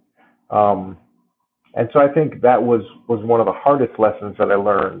personality. And so I think that was one of the hardest lessons that I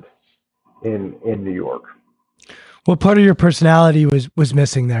learned in New York. What part of your personality was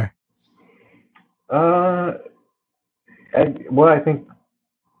missing there? I think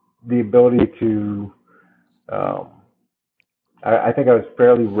the ability to, I think I was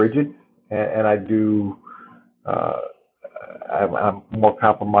fairly rigid, and I do, I'm more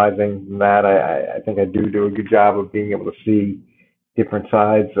compromising than that. I think I do a good job of being able to see different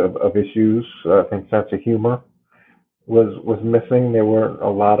sides of issues. I think sense of humor was missing. There weren't a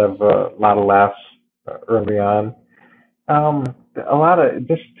lot of laughs early on. A lot of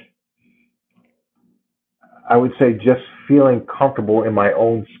just, I would say, just feeling comfortable in my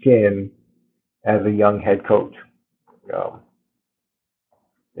own skin as a young head coach.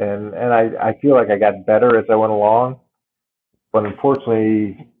 And I feel like I got better as I went along, but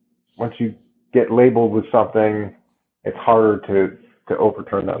unfortunately, once you get labeled with something, it's harder to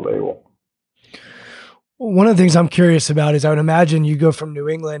overturn that label. One of the things I'm curious about is I would imagine you go from New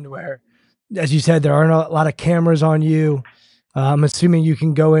England where, as you said, there aren't a lot of cameras on you. I'm assuming you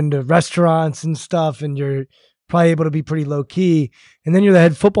can go into restaurants and stuff, and you're probably able to be pretty low key. And then you're the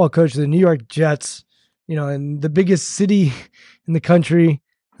head football coach of the New York Jets, in the biggest city in the country,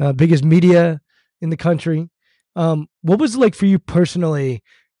 biggest media in the country. What was it like for you personally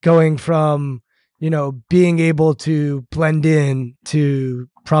going from, being able to blend in to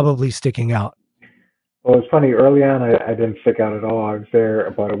probably sticking out? Well, it's funny. Early on, I didn't stick out at all. I was there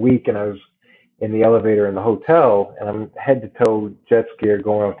about a week, and I was in the elevator in the hotel, and I'm head to toe jet skier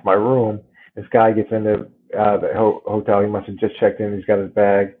going up to my room. This guy gets into the hotel. He must have just checked in. He's got his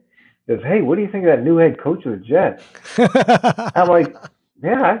bag. He goes, "Hey, what do you think of that new head coach of the Jets?" I'm like,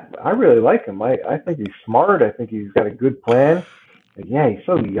 "Yeah, I really like him. I think he's smart. I think he's got a good plan. Like, yeah, he's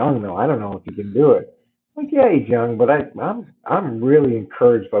so young though. I don't know if he can do it." I'm like, yeah, he's young, but I'm really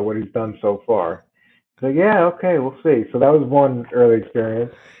encouraged by what he's done so far. So yeah, okay, we'll see. So that was one early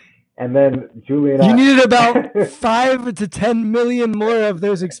experience, and then Julie and You I needed about 5 to 10 million more of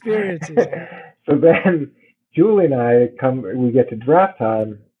those experiences. So then Julie and I we get to draft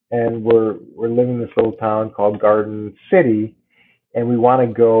time, and we're living in this little town called Garden City, and we want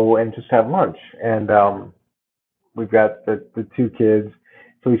to go and just have lunch. And we've got the two kids,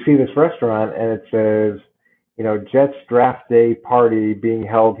 so we see this restaurant, and it says, Jets draft day party being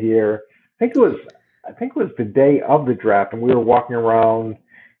held here. I think it was the day of the draft, and we were walking around,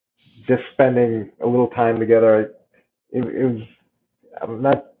 just spending a little time together. It was, I'm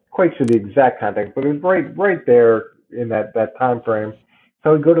not quite sure the exact context, but it was right there in that time frame.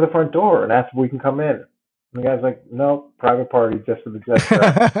 So we go to the front door and ask if we can come in. And the guy's like, "No, private party just for the Jets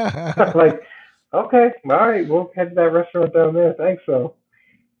draft." I'm like, "Okay, all right, we'll head to that restaurant down there. Thanks." So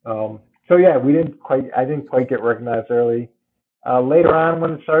yeah, I didn't quite get recognized early. Later on,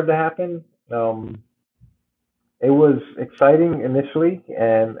 when it started to happen, it was exciting initially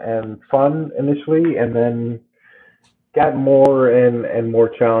and fun initially, and then got more and more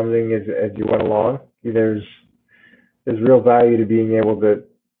challenging as you went along. There's real value to being able to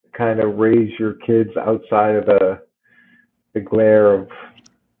kind of raise your kids outside of the glare of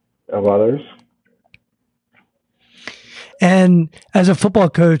others. And as a football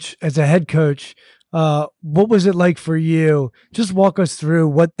coach, as a head coach, what was it like for you? Just walk us through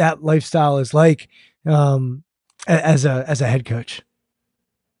what that lifestyle is like as a head coach.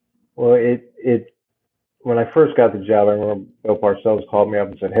 Well, it when I first got the job, I remember Bill Parcells called me up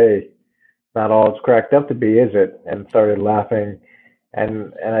and said, "Hey, not all it's cracked up to be, is it?" And started laughing.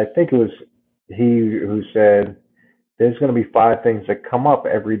 And I think it was he who said, "There's going to be 5 things that come up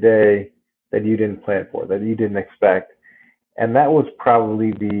every day that you didn't plan for, that you didn't expect." And that was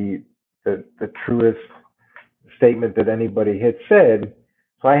probably the truest statement that anybody had said.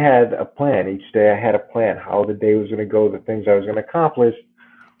 So I had a plan each day. I had a plan how the day was going to go, the things I was going to accomplish,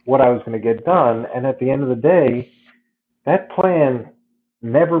 what I was going to get done. And at the end of the day, that plan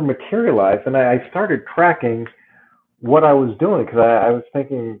never materialized. And I started tracking what I was doing, because I was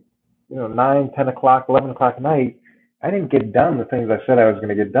thinking, 9, 10 o'clock, 11 o'clock at night, I didn't get done the things I said I was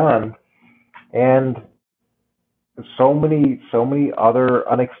going to get done. And so many other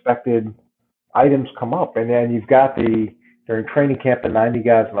unexpected items come up. And then you've got during training camp, the 90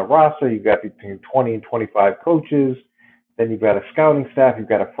 guys on the roster, you've got between 20 and 25 coaches. Then you've got a scouting staff, you've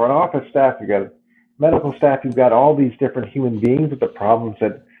got a front office staff, you've got a medical staff, you've got all these different human beings with the problems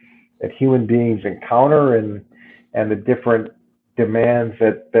that human beings encounter and the different demands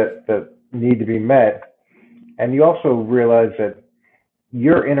that need to be met. And you also realize that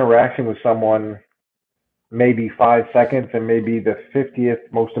your interaction with someone may be 5 seconds and maybe the 50th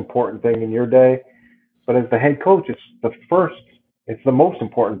most important thing in your day. But as the head coach, it's the most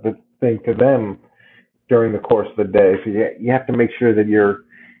important thing to them during the course of the day. So you have to make sure that you're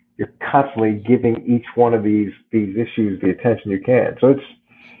constantly giving each one of these issues the attention you can. So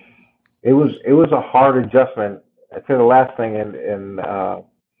it was a hard adjustment. I'd say the last thing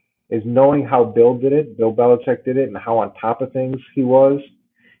is knowing how Bill Belichick did it, and how on top of things he was.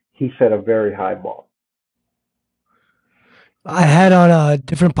 He set a very high bar. I had on a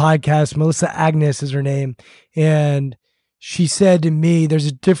different podcast, Melissa Agnes is her name, and she said to me, there's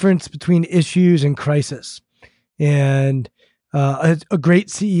a difference between issues and crisis. And a great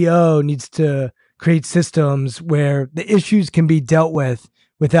CEO needs to create systems where the issues can be dealt with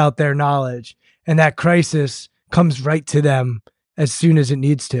without their knowledge, and that crisis comes right to them as soon as it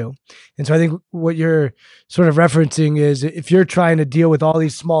needs to. And so I think what you're sort of referencing is, if you're trying to deal with all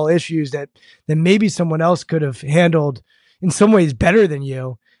these small issues that maybe someone else could have handled in some ways better than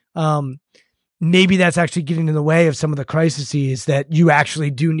you, maybe that's actually getting in the way of some of the crises that you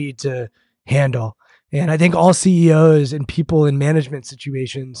actually do need to handle. And I think all CEOs and people in management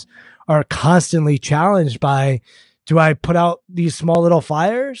situations are constantly challenged by, do I put out these small little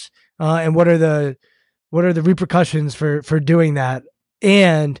fires? And what are the repercussions for doing that?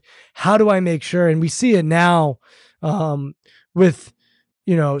 And how do I make sure? And we see it now with,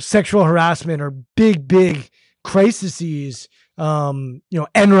 sexual harassment or big crises,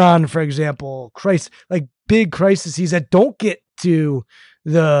 Enron, for example, big crises that don't get to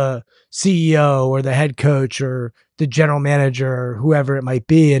the CEO or the head coach or the general manager or whoever it might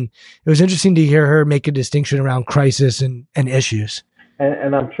be. And it was interesting to hear her make a distinction around crisis and issues.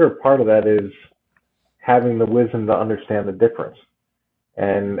 And I'm sure part of that is having the wisdom to understand the difference.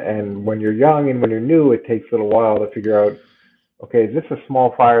 And when you're young and when you're new, it takes a little while to figure out, okay, is this a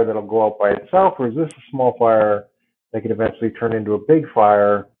small fire that'll go out by itself, or is this a small fire that can eventually turn into a big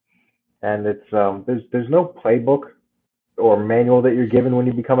fire? And it's there's no playbook or manual that you're given when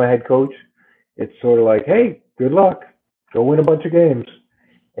you become a head coach. It's sort of like, hey, good luck, go win a bunch of games,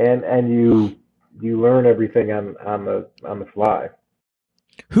 and you learn everything on the fly.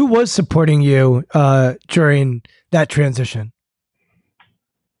 Who was supporting you during that transition?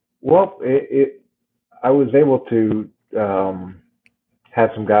 Well, I was able to have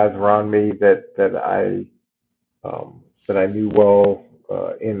some guys around me that I knew well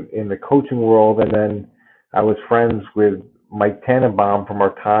in the coaching world, and then I was friends with Mike Tannenbaum from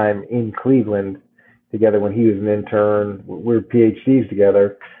our time in Cleveland together when he was an intern. We were PhDs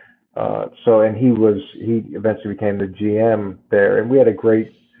together. And he eventually became the GM there, and we had a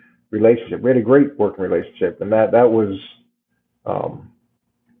great relationship. We had a great working relationship, and that was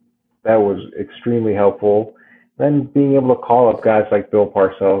extremely helpful. Then being able to call up guys like Bill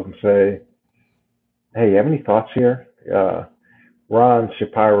Parcells and say, hey, you have any thoughts here? Ron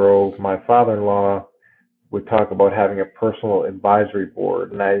Shapiro, my father-in-law, would talk about having a personal advisory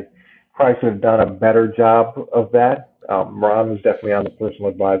board, and I probably should have done a better job of that. Ron was definitely on the personal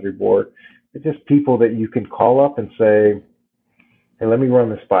advisory board. It's just people that you can call up and say, hey, let me run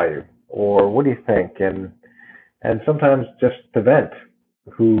this by you, or what do you think? And sometimes just to vent,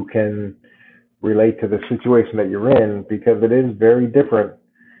 who can relate to the situation that you're in, because it is very different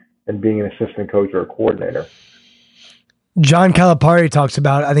than being an assistant coach or a coordinator. John Calipari talks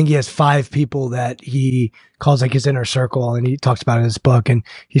about, I think he has 5 people that he calls like his inner circle, and he talks about it in his book. And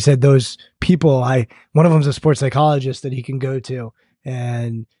he said those people, one of them's a sports psychologist that he can go to.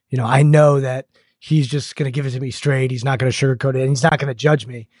 And, I know that he's just going to give it to me straight. He's not going to sugarcoat it, and he's not going to judge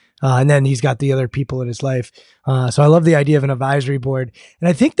me. And then he's got the other people in his life. So I love the idea of an advisory board. And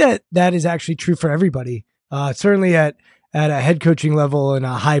I think that is actually true for everybody. Certainly at a head coaching level in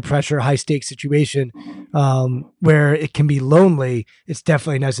a high pressure, high stakes situation, where it can be lonely, it's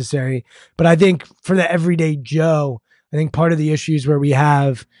definitely necessary. But I think for the everyday Joe, I think part of the issues where we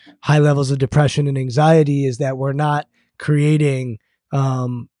have high levels of depression and anxiety is that we're not creating,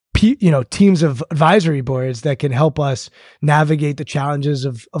 teams of advisory boards that can help us navigate the challenges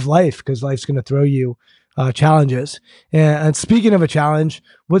of life, because life's going to throw you challenges. And speaking of a challenge,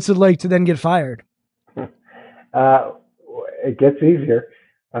 what's it like to then get fired? It gets easier.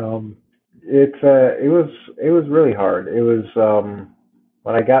 It was really hard. It was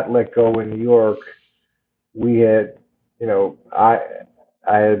when I got let go in New York, we had, I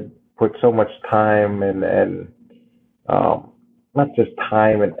had put so much time and not just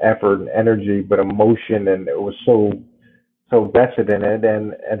time and effort and energy, but emotion, and it was so vested in it,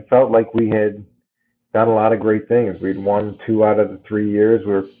 and felt like we had done a lot of great things. We'd won 2 out of the 3 years.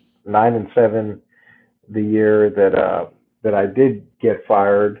 We were 9-7 the year that I did get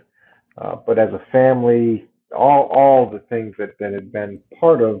fired. But as a family, all the things that had been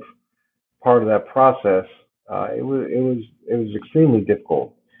part of that process, it was extremely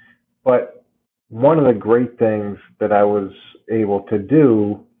difficult. But one of the great things that I was able to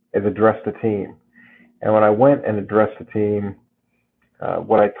do is address the team. And when I went and addressed the team,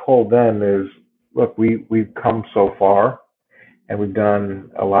 what I told them is, look, we've come so far, and we've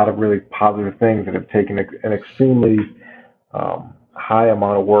done a lot of really positive things that have taken an extremely high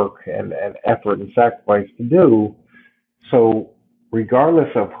amount of work and effort and sacrifice to do. So regardless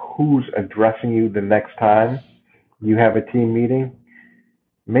of who's addressing you the next time you have a team meeting,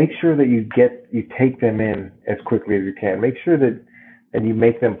 make sure that you take them in as quickly as you can. Make sure that you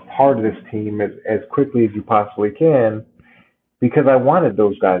make them part of this team as quickly as you possibly can, because I wanted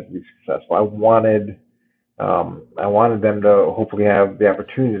those guys to be successful. I wanted them to hopefully have the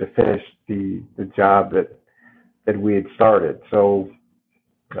opportunity to finish the job that we had started. So,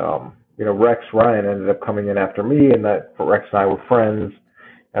 Rex Ryan ended up coming in after me, and that Rex and I were friends,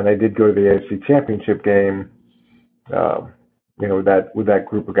 and they did go to the AFC Championship game, with that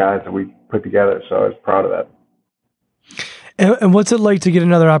group of guys that we put together. So I was proud of that. And what's it like to get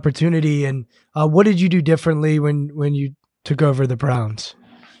another opportunity? And what did you do differently when you took over the Browns?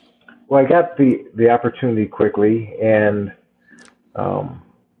 Well, I got the opportunity quickly, and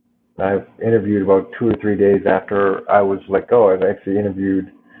I've interviewed about 2 or 3 days after I was let go. I actually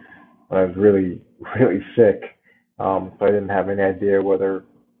interviewed when I was really, really sick, so I didn't have any idea whether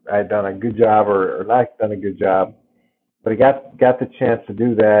I had done a good job or not done a good job. But I got the chance to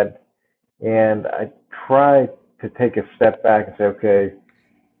do that, and I tried to take a step back and say, okay,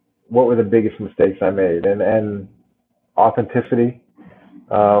 what were the biggest mistakes I made? And authenticity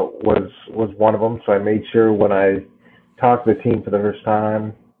was one of them. So I made sure when I talk to the team for the first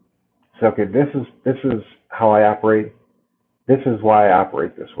time, say, okay, this is how I operate. This is why I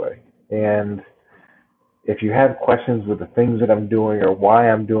operate this way. And if you have questions with the things that I'm doing, or why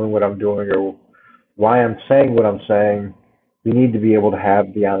I'm doing what I'm doing, or why I'm saying what I'm saying, you need to be able to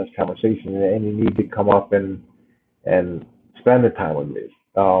have the honest conversation, and you need to come up and spend the time with me.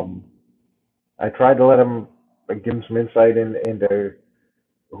 I tried to let him, give him some insight into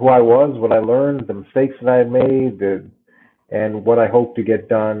who I was, what I learned, the mistakes that I had made, and what I hope to get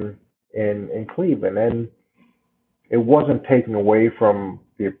done in Cleveland. And it wasn't taking away from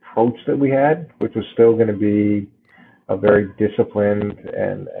the approach that we had, which was still going to be a very disciplined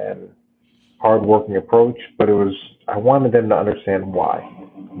and hardworking approach. But I wanted them to understand why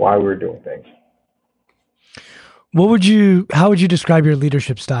we were doing things. How would you describe your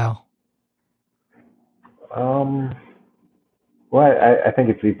leadership style? Well, I think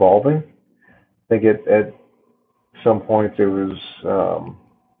it's evolving. I think at some points it was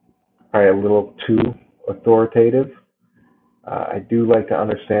probably a little too authoritative. I do like to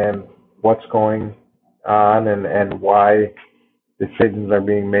understand what's going on and why decisions are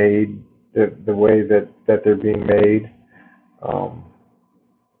being made the way that they're being made.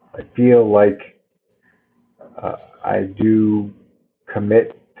 I feel like I do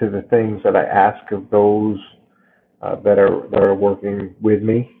commit to the things that I ask of those that are working with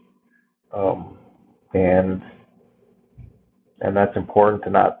me, and that's important to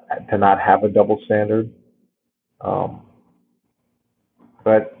not have a double standard.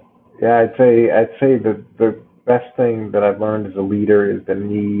 But yeah, I'd say the best thing that I've learned as a leader is the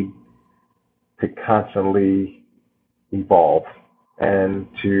need to constantly evolve and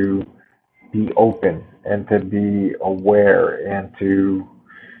to be open and to be aware and to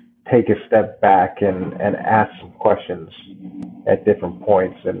take a step back and ask some questions at different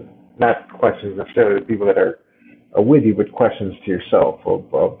points, and not questions necessarily to people that are with you, but questions to yourself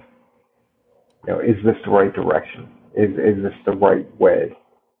of is this the right direction? Is this the right way?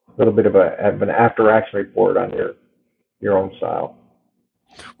 A little bit of an after action report on your own style.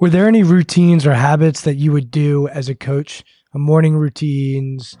 Were there any routines or habits that you would do as a coach, morning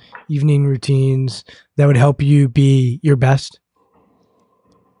routines, evening routines, that would help you be your best?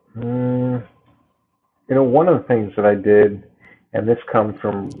 One of the things that I did, and this comes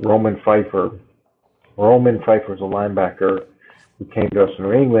from Roman Pfeiffer. Roman Pfeiffer was a linebacker who came to us in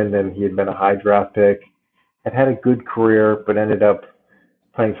New England, and he had been a high draft pick, had a good career, but ended up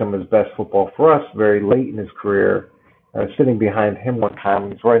playing some of his best football for us very late in his career. I was sitting behind him one time,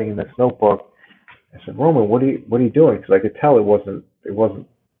 and he's writing in this notebook. I said, Roman, what are you doing? Because I could tell it wasn't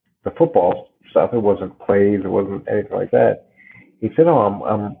the football stuff. It wasn't plays. It wasn't anything like that. He said,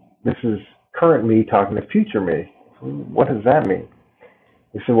 this is current me talking to future me. What does that mean?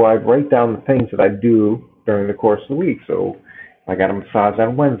 He said, well, I write down the things that I do during the course of the week. So I got a massage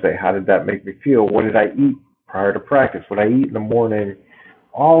on Wednesday. How did that make me feel? What did I eat prior to practice? What did I eat in the morning?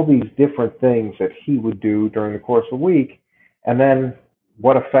 All these different things that he would do during the course of the week, and then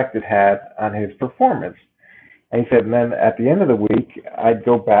what effect it had on his performance. And he said, and then at the end of the week, I'd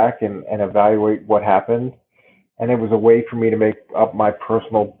go back and evaluate what happened, and it was a way for me to make up my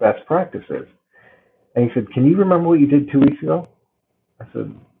personal best practices. And he said, can you remember what you did 2 weeks ago? I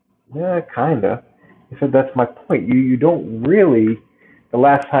said, yeah, kinda. He said, that's my point. You don't really, the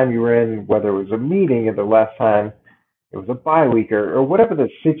last time you were in, whether it was a meeting or the last time it was a bye week or whatever the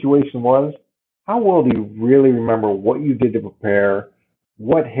situation was, how well do you really remember what you did to prepare,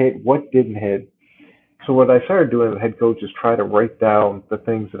 what hit, what didn't hit? So what I started doing as a head coach is try to write down the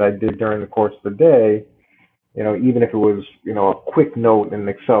things that I did during the course of the day, even if it was, a quick note in an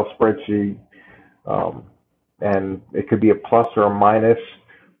Excel spreadsheet, and it could be a plus or a minus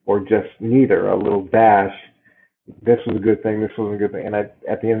or just neither, a little dash. This was a good thing, this wasn't a good thing. And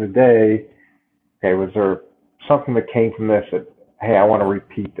at the end of the day, okay, was there something that came from this that, hey, I want to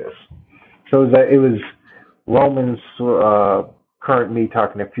repeat this? So it was Roman's current me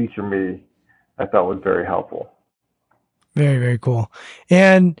talking to future me, I thought was very helpful. Very, very cool.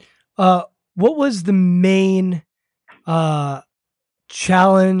 And what was the main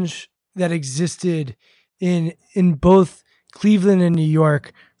challenge that existed in both Cleveland and New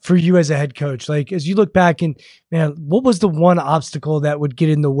York for you as a head coach? Like, as you look back, and man, what was the one obstacle that would get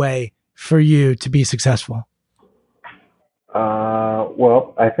in the way for you to be successful?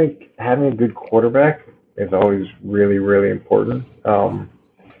 Well, I think having a good quarterback is always really, really important.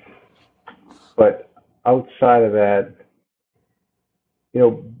 But outside of that,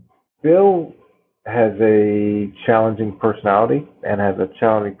 Bill has a challenging personality and has a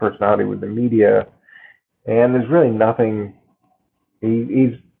challenging personality with the media, and there's really nothing.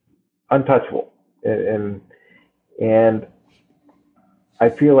 He's untouchable, and And I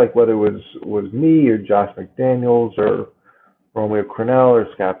feel like whether it was me or Josh McDaniels or Romeo Crennel or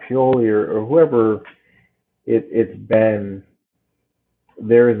Scott Pioli or whoever it's been,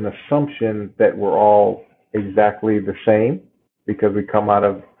 there is an assumption that we're all exactly the same because we come out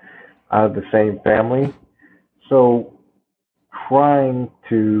of the same family. So trying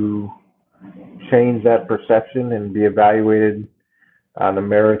to change that perception and be evaluated on the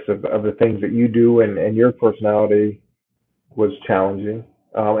merits of the things that you do and your personality was challenging.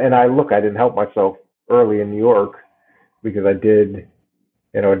 And I didn't help myself early in New York because I did,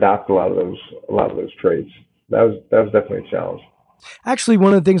 adopt a lot of those traits. That was definitely a challenge. Actually,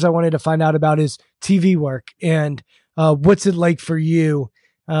 one of the things I wanted to find out about is TV work and what's it like for you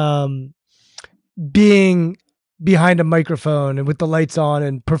being behind a microphone and with the lights on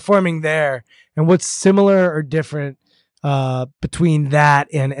and performing there, and what's similar or different between that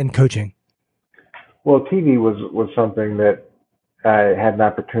and coaching? Well, TV was something that I had an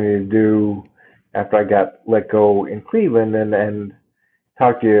opportunity to do after I got let go in Cleveland, and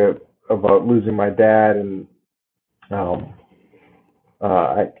talk to you about losing my dad, and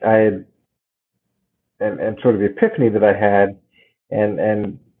I had and sort of the epiphany that I had,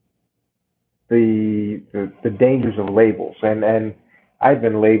 and the dangers of labels, and I've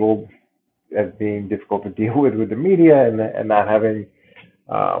been labeled as being difficult to deal with the media, and not having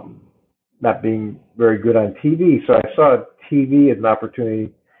not being very good on TV. So I saw TV as an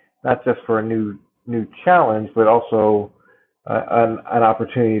opportunity, not just for a new challenge, but also an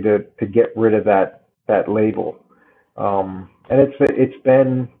opportunity to get rid of that label. And it's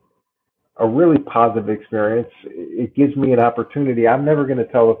been a really positive experience. It gives me an opportunity. I'm never going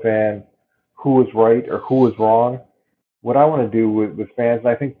to tell a fan who is right or who is wrong. What I want to do with fans, and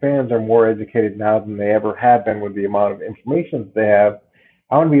I think fans are more educated now than they ever have been with the amount of information that they have.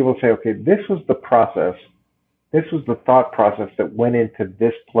 I want to be able to say, okay, this was the process. This was the thought process that went into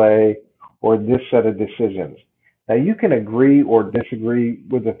this play or this set of decisions. Now, you can agree or disagree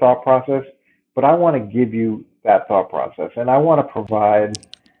with the thought process, but I want to give you that thought process. And I want to provide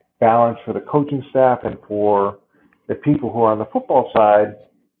balance for the coaching staff and for the people who are on the football side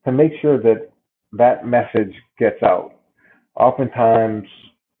to make sure that that message gets out. Oftentimes,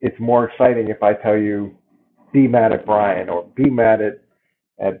 it's more exciting if I tell you, be mad at Brian or be mad at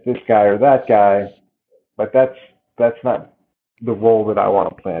this guy or that guy, but that's not the role that I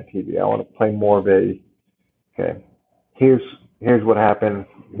want to play on TV. I want to play more of okay, here's what happened.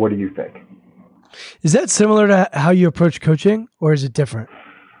 What do you think? Is that similar to how you approach coaching, or is it different?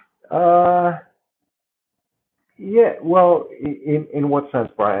 Yeah. Well, in what sense,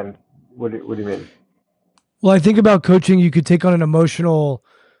 Brian? What do you mean? Well, I think about coaching. You could take on an emotional.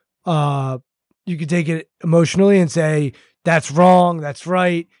 You could take it emotionally and say that's wrong, that's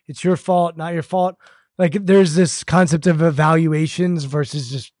right, it's your fault, not your fault. Like there's this concept of evaluations versus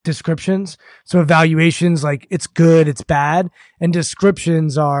just descriptions. So evaluations, like it's good, it's bad, and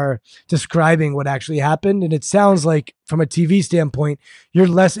descriptions are describing what actually happened. And it sounds like from a TV standpoint, you're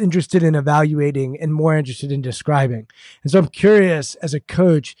less interested in evaluating and more interested in describing. And so I'm curious as a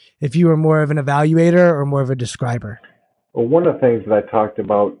coach, if you were more of an evaluator or more of a describer. Well, one of the things that I talked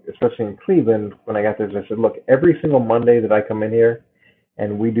about, especially in Cleveland, when I got there, is I said, look, every single Monday that I come in here,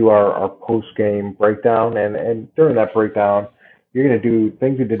 and we do our post-game breakdown. And during that breakdown, you're going to do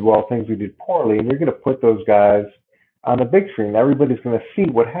things we did well, things we did poorly, and you're going to put those guys on the big screen. Everybody's going to see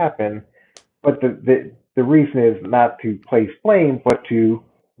what happened, but the reason is not to place blame, but to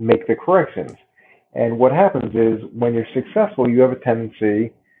make the corrections. And what happens is when you're successful, you have a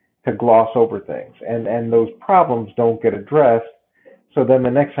tendency to gloss over things, and those problems don't get addressed. So then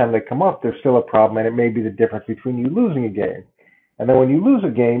the next time they come up, there's still a problem, and it may be the difference between you losing a game. And then when you lose a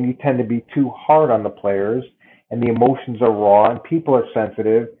game, you tend to be too hard on the players, and the emotions are raw, and people are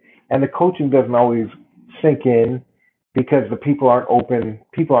sensitive, and the coaching doesn't always sink in because the people aren't open.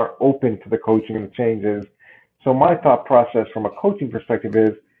 People aren't open to the coaching and the changes. So my thought process from a coaching perspective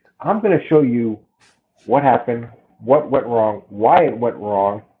is, I'm going to show you what happened, what went wrong, why it went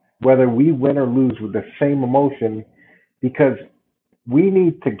wrong, whether we win or lose with the same emotion, because we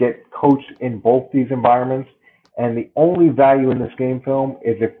need to get coached in both these environments. And the only value in this game film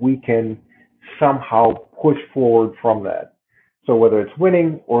is if we can somehow push forward from that. So whether it's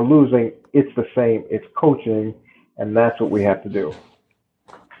winning or losing, it's the same. It's coaching, and that's what we have to do.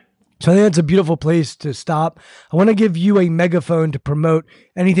 So I think that's a beautiful place to stop. I want to give you a megaphone to promote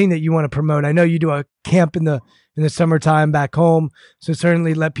anything that you want to promote. I know you do a camp in the summertime back home, so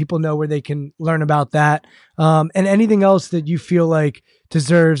certainly let people know where they can learn about that. And anything else that you feel like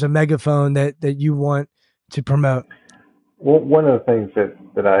deserves a megaphone that you want to promote. Well, one of the things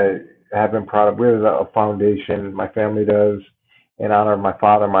that I have been proud of. We have a foundation, my family does, in honor of my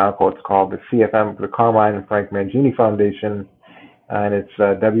father and my uncle. It's called the CFM, the Carmine and Frank Mangini Foundation, and it's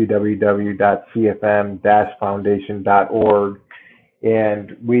www.cfm-foundation.org.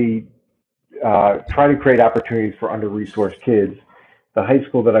 And we try to create opportunities for under-resourced kids. The high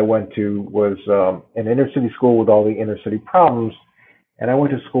school that I went to was an inner-city school with all the inner-city problems, and I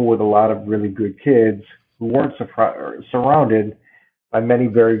went to school with a lot of really good kids who weren't surrounded by many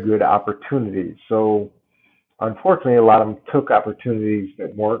very good opportunities. So unfortunately, a lot of them took opportunities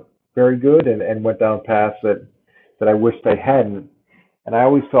that weren't very good and went down paths that I wished I hadn't. And I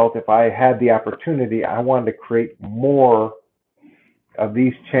always felt if I had the opportunity, I wanted to create more of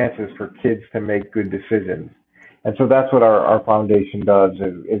these chances for kids to make good decisions. And so that's what our foundation does,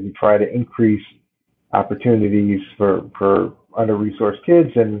 is we try to increase opportunities for under-resourced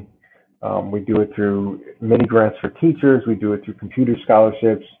kids. And we do it through mini grants for teachers. We do it through computer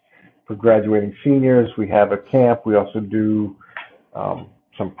scholarships for graduating seniors. We have a camp. We also do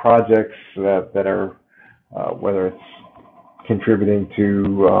some projects that are, whether it's contributing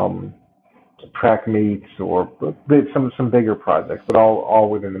to track meets or some bigger projects, but all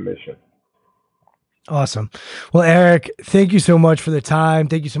within the mission. Awesome. Well, Eric, thank you so much for the time.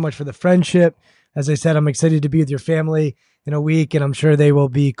 Thank you so much for the friendship. As I said, I'm excited to be with your family in a week, and I'm sure they will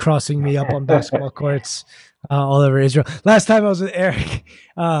be crossing me up on basketball courts all over Israel. Last time I was with Eric,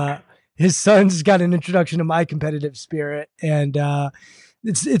 his son's got an introduction to my competitive spirit, and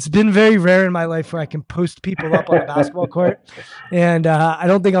it's been very rare in my life where I can post people up on a basketball court. And I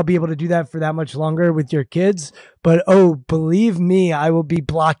don't think I'll be able to do that for that much longer with your kids. But, believe me, I will be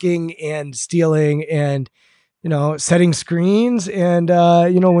blocking and stealing and, setting screens. And,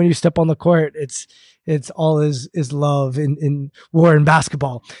 when you step on the court, it's all is love in war and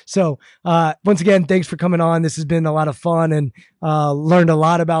basketball. So once again, thanks for coming on. This has been a lot of fun, and learned a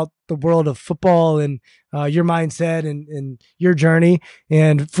lot about the world of football and your mindset and your journey.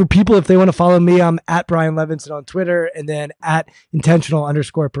 And for people, if they want to follow me, I'm at Brian Levinson on Twitter, and then at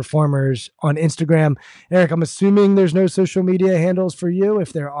intentional_performers on Instagram. Eric, I'm assuming there's no social media handles for you.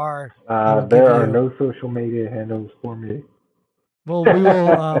 If there are, there are no social media handles for me. Well, we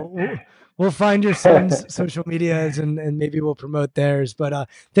will, we'll find your son's social medias and maybe we'll promote theirs. But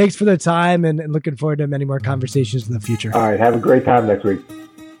thanks for the time, and looking forward to many more conversations in the future. All right. Have a great time next week.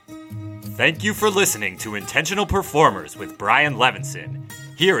 Thank you for listening to Intentional Performers with Brian Levinson.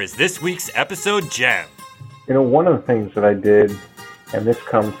 Here is this week's episode gem. One of the things that I did, and this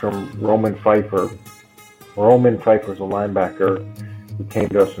comes from Roman Pfeiffer. Roman Pfeiffer's a linebacker who came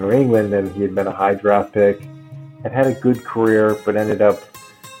to us in New England, and he had been a high draft pick and had a good career, but ended up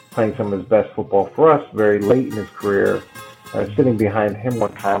playing some of his best football for us very late in his career. I was sitting behind him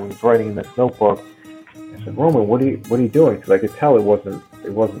one time, and he was writing in this notebook. I said, Roman, what are you doing? Because I could tell it wasn't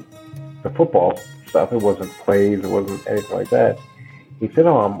the football stuff. It wasn't plays. It wasn't anything like that. He said,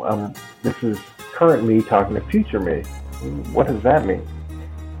 this is current me talking to future me. What does that mean?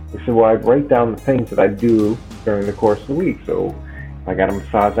 He said, well, I write down the things that I do during the course of the week. So I got a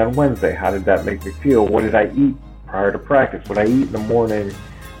massage on Wednesday. How did that make me feel? What did I eat prior to practice? What I eat in the morning?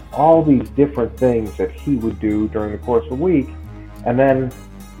 All these different things that he would do during the course of the week, and then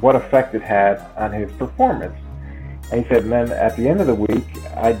what effect it had on his performance. And he said, and then at the end of the week,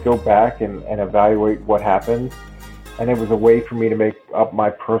 I'd go back and evaluate what happened, and it was a way for me to make up my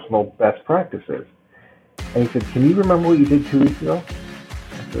personal best practices. And he said, can you remember what you did 2 weeks ago?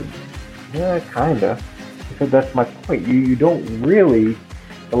 I said, yeah, kinda. He said, that's my point. You don't really,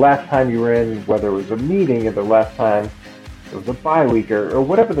 the last time you were in, whether it was a meeting or the last time it was a bye week or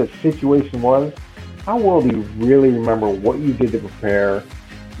whatever the situation was, how well do you really remember what you did to prepare,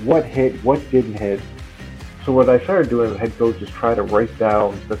 what hit, what didn't hit? So what I started doing as a head coach is try to write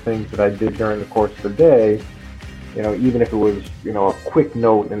down the things that I did during the course of the day, even if it was, a quick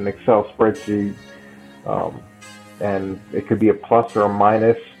note in an Excel spreadsheet, and it could be a plus or a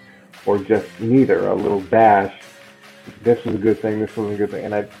minus or just neither, a little dash. This was a good thing, this wasn't a good thing.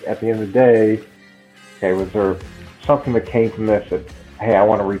 And at the end of the day, okay, was there something that came from this that, hey, I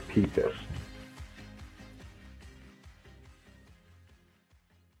want to repeat this?